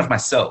the opinion of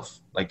myself,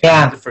 I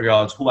had to figure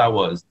out who I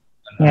was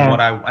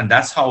and and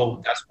that's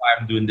why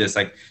I'm doing this.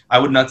 Like, I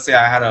would not say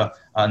I had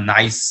a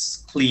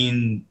nice,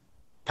 clean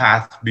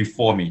path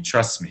before me.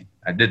 Trust me,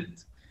 I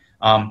didn't.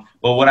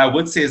 But what I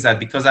would say is that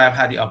because I've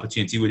had the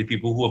opportunity with the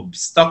people who have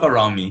stuck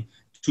around me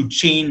to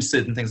change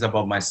certain things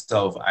about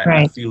myself,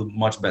 I feel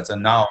much better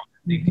now.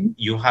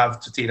 You have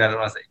to take that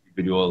as an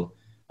individual.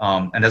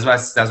 And that's why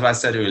I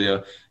said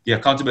earlier, the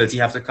accountability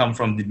have to come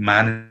from the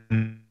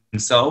man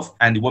himself,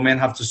 and the women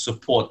have to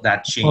support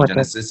that change. And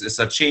it's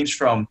a change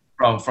from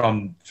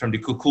the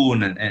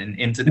cocoon and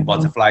into the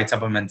butterfly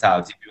type of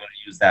mentality, if you want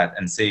to use that,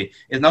 and say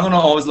it's not going to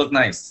always look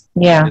nice.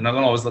 It's not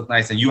going to always look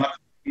nice, and you have to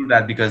do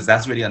that, because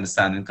that's where the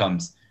understanding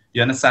comes.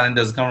 The understanding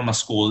doesn't come from a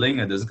scolding,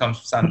 it doesn't come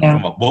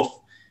from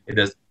above, it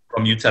doesn't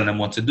from you telling them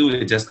what to do.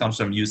 It just comes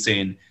from you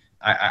saying,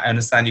 I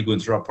understand you're going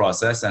through a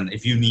process, and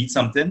if you need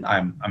something,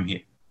 I'm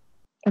here.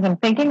 Because I'm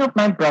thinking of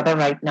my brother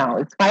right now.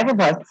 It's 5 of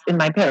us in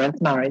my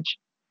parents' marriage.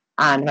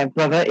 And my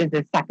brother is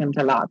the second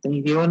to last. And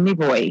he's the only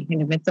boy in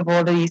the midst of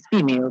all these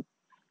females.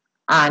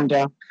 And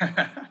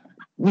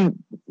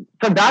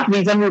for that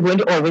reason, we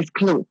weren't always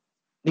close.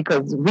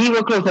 Because we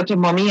were closer to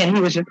mommy and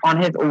he was just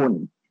on his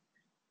own.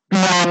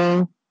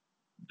 Being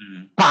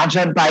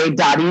badgered by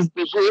daddy's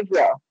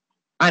behavior.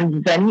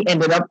 And then he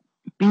ended up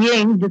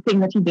being the thing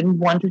that he didn't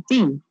want to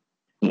see.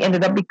 He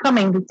ended up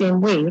becoming the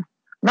same way.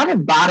 Not as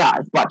bad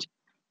as, but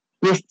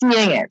we're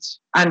seeing it.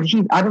 And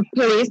he's at a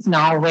place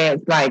now where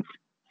it's like,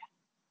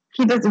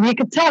 we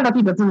could tell that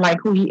he doesn't like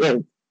who he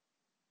is.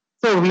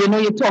 So,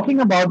 you're talking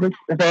about this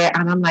there,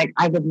 and I'm like,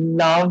 I would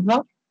love,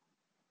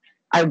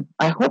 I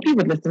hope he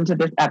would listen to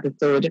this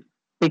episode,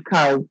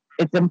 because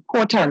it's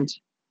important.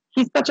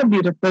 He's such a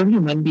beautiful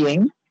human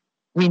being.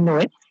 We know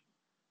it.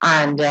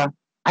 And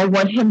I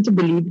want him to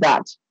believe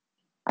that.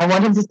 I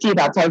want him to see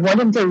that. So I want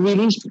him to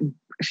really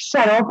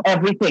shut off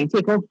everything,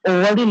 take off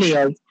all the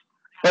layers.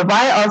 But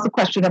why I asked the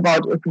question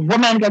about if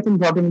women get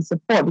involved in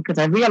support, because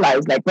I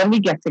realize like when we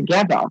get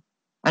together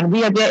and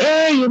we are there,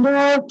 hey,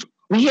 we're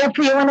here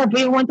for you whenever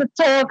you want to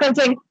talk and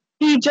say,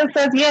 he just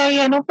says,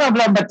 yeah, no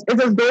problem. But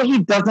it's as though he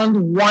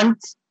doesn't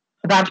want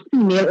that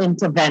female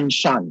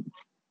intervention.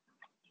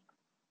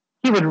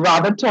 He would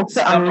rather talk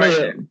to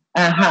Unreal.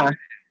 Right.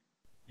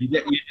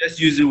 You just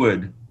use the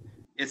word.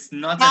 It's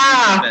not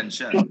an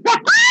intervention.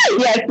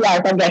 Yes, I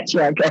get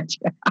you.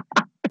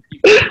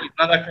 He's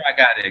not a crack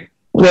addict.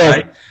 Yes.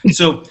 Right?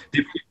 So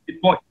the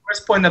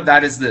first point of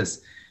that is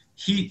this.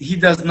 He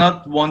does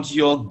not want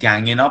you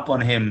ganging up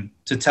on him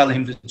to tell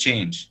him to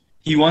change.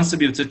 He wants to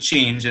be able to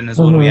change in his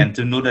own way and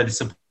to know that it's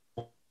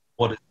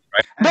supported.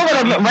 Right? No,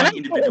 when I say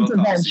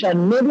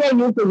intervention, maybe I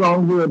use the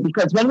wrong word,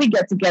 because when we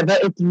get together,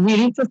 it's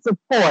really to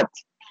support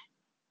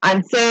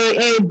and say,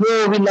 hey,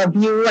 bro, we love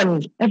you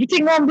and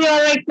everything won't be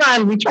all right,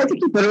 man. We try to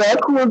keep it all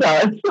cool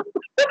down.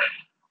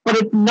 But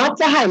it's not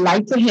to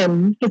highlight to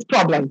him his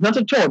problems, not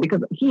at all,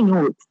 because he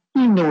knows.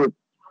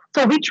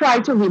 So we try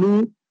to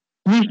really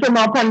lift him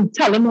up and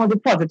tell him all the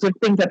positive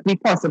things that we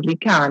possibly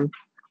can.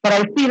 But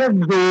I feel as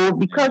though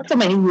because so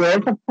many years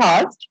have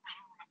passed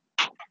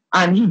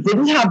and he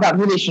didn't have that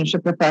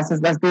relationship with us, as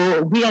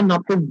though we are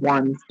not the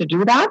ones to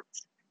do that.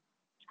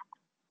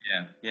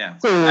 Yeah.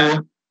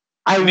 So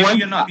maybe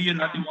you're not the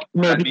one.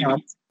 Maybe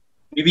not.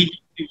 Maybe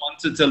he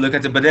wanted to look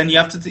at it, but then you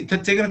have to take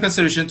into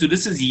consideration too.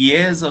 This is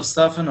years of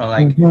stuff, this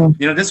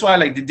is why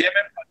like the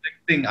DMM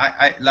project thing.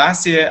 I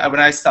last year when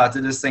I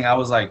started this thing, I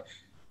was like,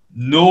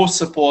 no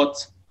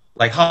support,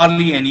 like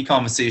hardly any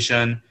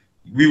conversation.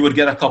 We would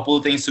get a couple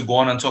of things to go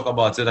on and talk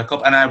about it.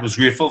 And I was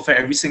grateful for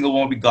every single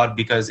one we got,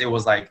 because it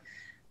was like,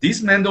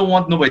 these men don't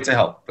want nobody to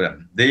help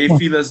them. They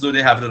feel as though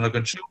they have it under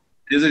control.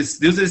 These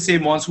are the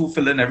same ones who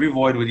fill in every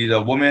void with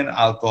either woman,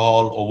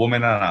 alcohol, or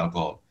woman and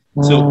alcohol.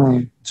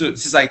 So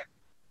it's like,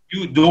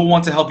 you don't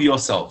want to help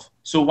yourself.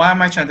 So why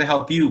am I trying to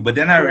help you? But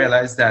then I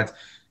realized that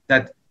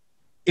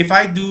if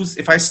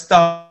I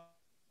stop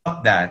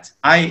that,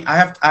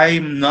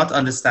 I'm not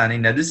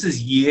understanding that this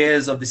is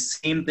years of the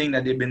same thing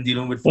that they've been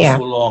dealing with for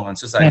so long, and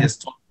society has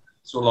taught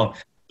so long.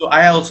 So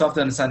I also have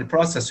to understand the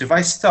process. So if I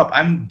stop,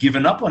 I'm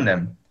giving up on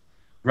them,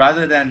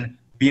 rather than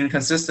being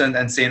consistent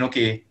and saying,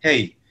 okay,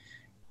 hey,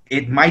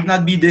 it might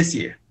not be this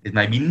year, it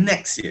might be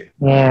next year.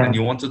 And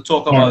you want to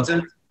talk about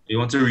it, you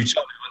want to reach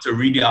out, you want to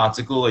read the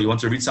article, or you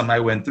want to read something I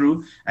went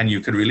through and you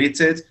could relate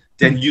to it,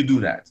 then you do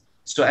that.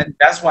 So and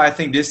that's why I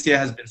think this year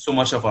has been so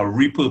much of a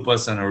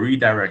repurpose and a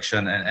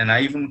redirection, and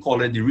I even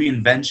call it the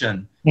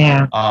reinvention.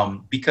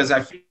 Because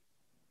I feel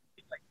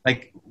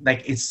like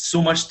it's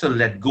so much to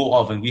let go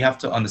of, and we have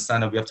to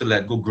understand that we have to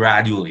let go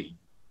gradually.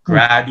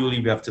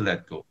 Gradually, we have to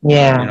let go.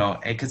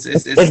 Because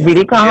it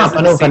really can't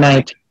happen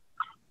overnight.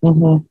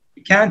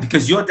 It can't,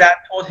 because your dad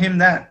taught him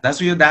that. That's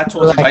what your dad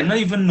taught him. By not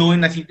even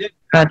knowing that he did.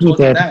 He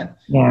did.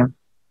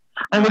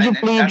 And would you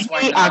believe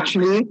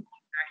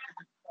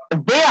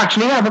they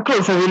actually have a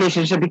closer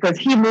relationship, because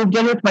he moved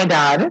in with my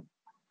dad.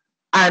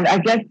 And I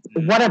guess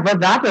whatever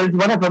that is,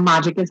 whatever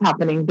magic is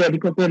happening there,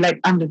 because they're like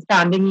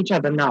understanding each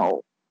other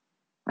now.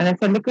 And I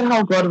said, look at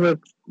how God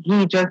works.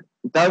 He just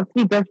does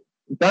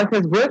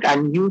his work,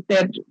 and you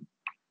said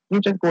you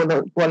just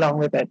go along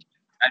with it.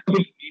 And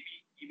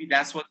maybe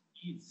that's what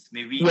he needs.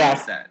 Maybe he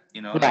needs that,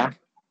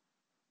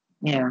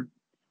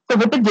 So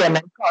with the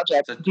DMN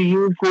project, do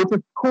you go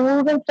to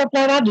schools and stuff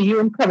like that? Do you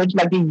encourage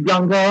like the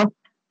younger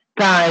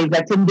guys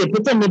that's in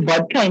the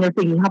bud kind of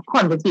thing? You have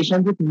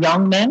conversations with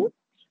young men,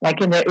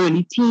 like in their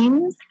early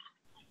teens?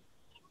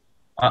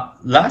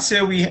 Last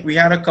year we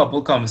had a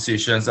couple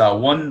conversations.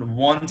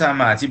 One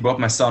time I actually brought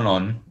my son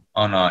on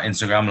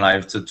Instagram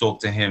Live to talk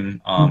to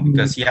him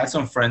because he had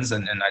some friends,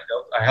 and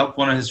I helped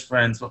one of his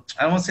friends. I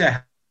don't want to say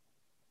I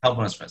helped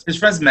one of his friends. His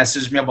friends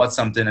messaged me about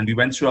something, and we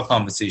went through a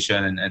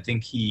conversation, and I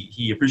think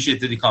he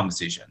appreciated the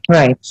conversation.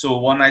 Right. So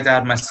one night I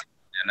had my son,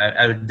 and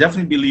I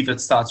definitely believe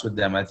it starts with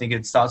them. I think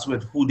it starts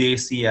with who they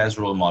see as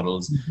role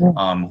models,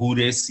 who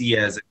they see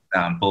as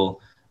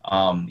example.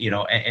 And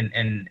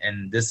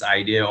this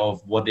idea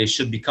of what they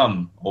should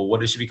become, or what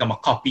they should become a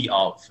copy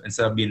of,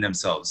 instead of being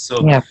themselves.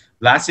 So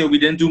last year we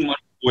didn't do much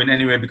going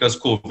anywhere because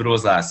COVID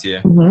was last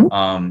year.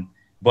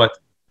 But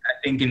I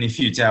think in the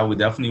future I would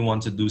definitely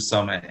want to do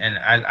some. And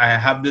I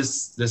have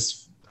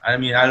this. I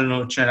mean, I don't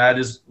know, Trinidad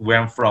is where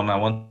I'm from.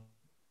 I'm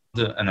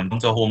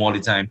to home all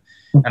the time,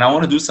 and I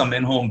want to do something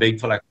in home big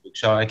for like a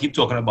workshop. I keep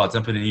talking about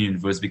something in the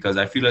universe, because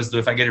I feel as though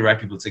if I get the right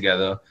people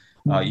together,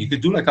 you could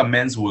do like a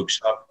men's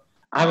workshop.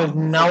 I was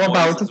now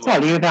about to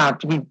tell you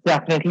that we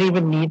definitely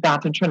would need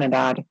that in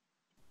Trinidad.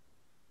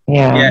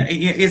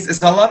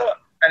 It's a lot of,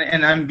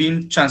 and I'm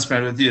being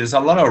transparent with you, there's a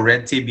lot of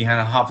red tape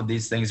behind half of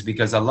these things,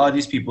 because a lot of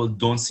these people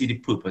don't see the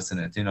purpose in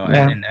it, and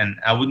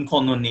I wouldn't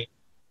call no name.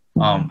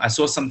 I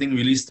saw something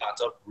really start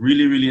up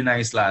really, really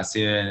nice last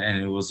year,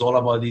 and it was all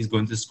about these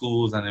going to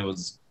schools, and it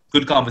was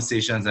good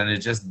conversations, and it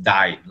just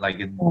died. Like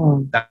it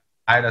died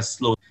as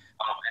slow.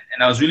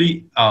 And I was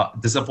really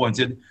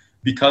disappointed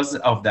because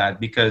of that.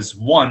 Because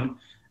one,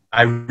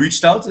 I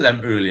reached out to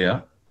them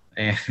earlier,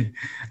 and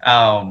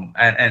and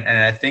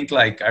I think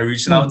like I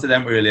reached out to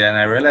them earlier, and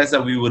I realized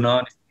that we were not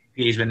on the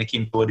same page when it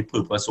came to what the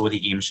purpose or what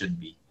the aim should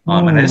be.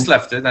 And I just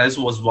left it. I just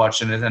was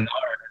watching it, and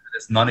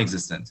it's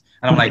non-existent.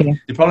 And I'm like,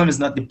 the problem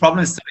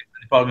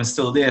is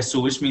still there.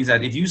 So which means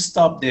that if you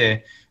stop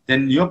there,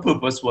 then your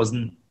purpose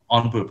wasn't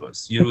on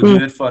purpose. You were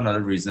doing it for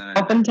another reason.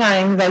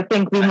 Oftentimes, I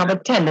think we have a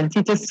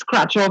tendency to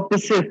scratch off the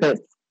surface.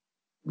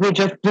 We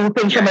just do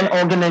things from an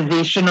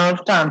organizational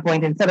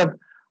standpoint instead of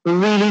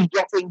really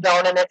getting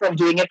down in it and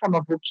doing it from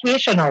a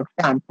vocational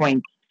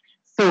standpoint.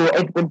 So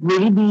it would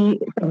really be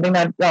something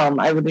that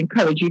I would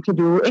encourage you to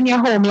do in your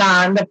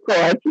homeland, of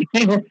course.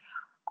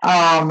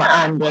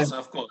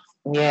 Of course.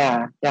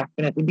 Yeah,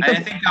 definitely. Because I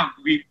think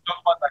we talk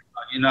about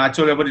I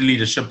told you about the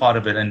leadership part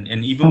of it, and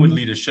even with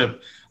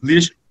leadership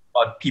is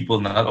about people,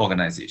 not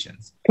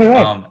organizations.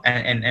 Correct.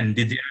 And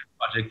the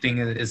project thing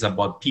is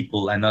about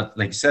people and not,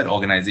 like you said,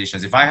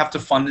 organizations. If I have to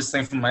fund this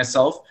thing for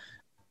myself,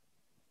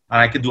 and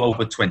I could do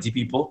over 20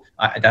 people,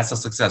 that's a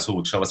successful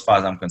workshop as far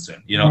as I'm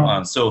concerned.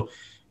 So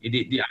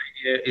the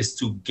idea is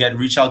to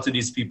reach out to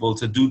these people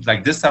to do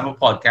like this type of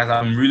podcast.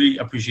 I'm really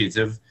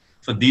appreciative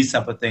for these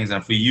type of things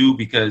and for you,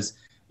 because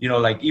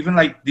like even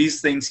like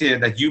these things here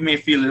that you may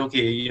feel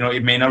okay,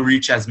 it may not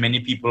reach as many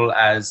people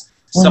as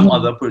some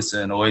other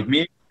person, or it may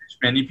reach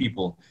many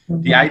people.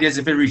 The idea is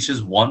if it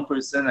reaches one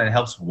person and it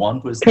helps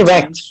one person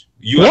change,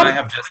 you and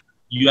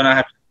I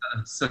have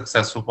a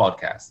successful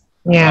podcast.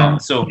 Yeah.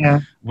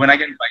 When I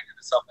get invited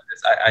to stuff like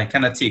this, I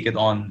kind of take it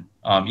on,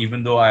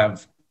 even though I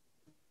have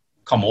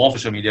come off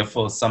social media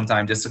for some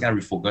time just to kind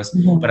of refocus.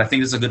 But I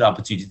think it's a good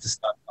opportunity to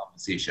start a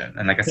conversation.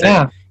 And like I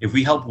said, if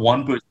we help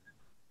one person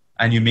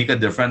and you make a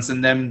difference in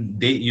them,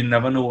 you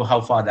never know how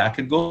far that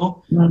could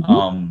go.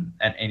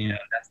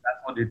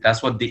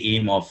 That's what the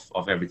aim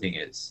of everything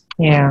is.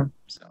 Yeah.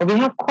 So we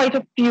have quite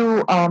a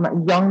few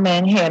young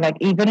men here, like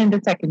even in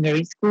the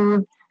secondary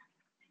schools.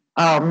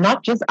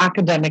 Not just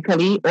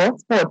academically or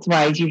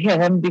sports-wise, you hear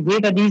them, the way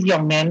that these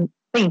young men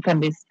think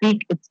and they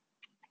speak,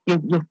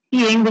 you're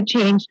seeing the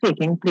change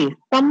taking place.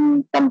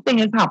 Something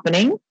is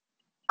happening,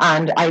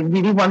 and I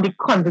really want the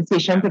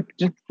conversation to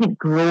just keep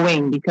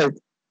growing, because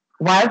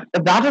while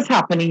that is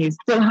happening, you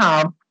still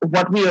have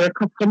what we are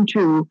accustomed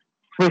to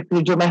with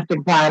the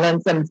domestic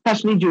violence, and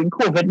especially during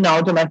COVID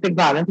now, domestic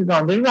violence is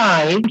on the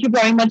rise. Thank you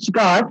very much,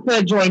 Garth,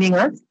 for joining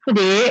us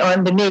today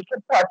on the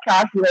Naked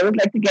Podcast. We always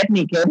like to get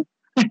naked.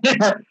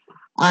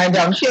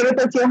 And share with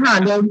us your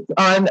handles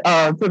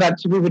so that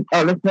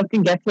our listeners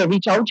can get to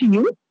reach out to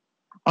you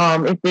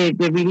if they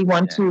really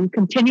want to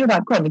continue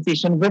that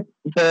conversation with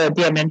the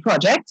Dear Men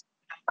Project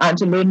and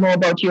to learn more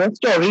about your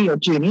story, your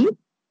journey.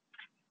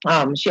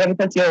 Share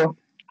with us your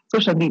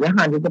social media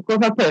handles. Of course,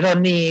 I'll put it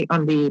on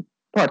the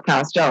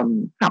podcast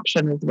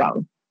caption as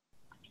well.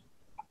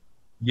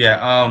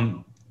 Yeah,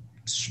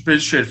 pretty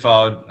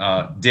straightforward.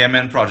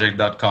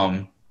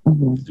 dearmenproject.com.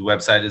 The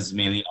website is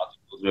mainly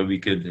where we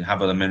could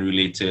have other men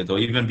relate to it, or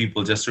even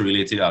people just to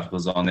relate to the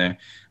articles on there.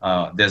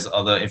 There's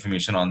other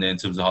information on there in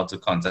terms of how to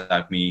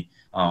contact me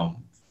for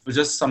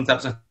just some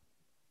types of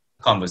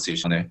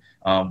conversation there.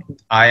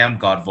 I am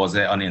Garth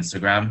Voisin on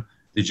Instagram.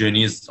 The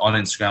journey is on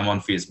Instagram, on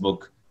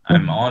Facebook.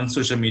 I'm on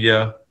social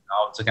media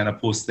now to kind of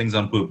post things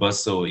on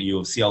purpose, so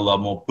you'll see a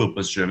lot more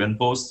purpose-driven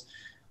posts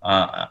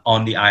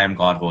on the I am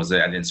Garth Voisin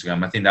at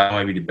Instagram. I think that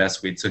might be the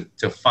best way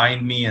to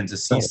find me and to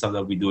see stuff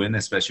that we're doing,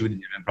 especially with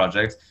the different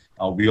projects.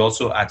 We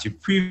also actually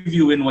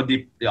previewing what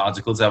the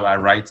articles that I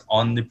write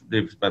on the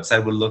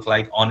website will look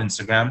like on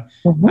Instagram.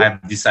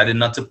 I've decided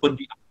not to put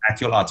the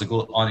actual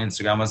article on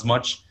Instagram as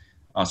much,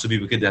 so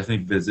people could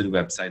definitely visit the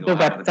website. The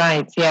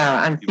website,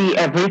 and see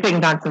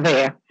everything that's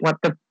there, what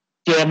the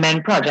Dear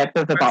Men Project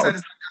is about.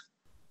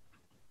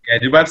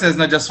 The website is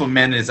not just for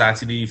men, it's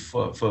actually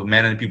for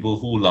men and people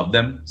who love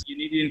them. So you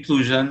need the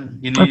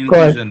inclusion.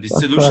 The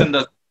solution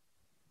has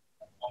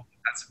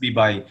to be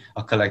by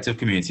a collective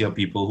community of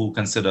people who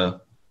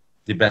consider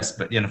the best,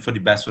 for the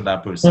best for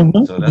that person.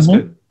 So that's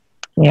good.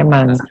 Yeah,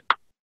 man.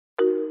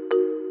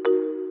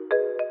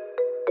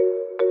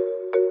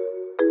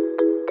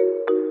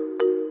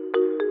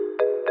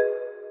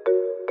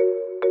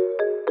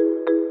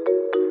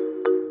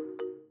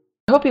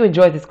 I hope you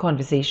enjoyed this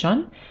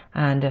conversation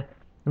and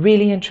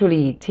really and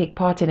truly take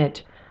part in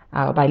it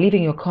by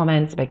leaving your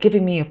comments, by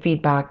giving me your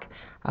feedback.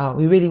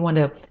 We really want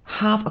to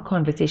have a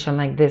conversation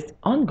like this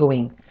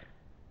ongoing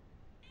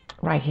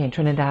right here in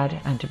Trinidad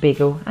and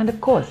Tobago, and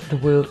of course the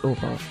world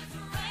over.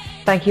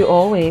 Thank you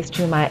always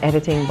to my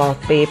editing boss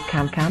babe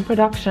Cam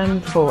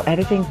Productions for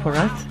editing for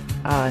us,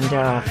 and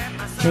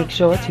make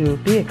sure to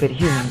be a good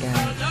human,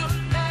 guys.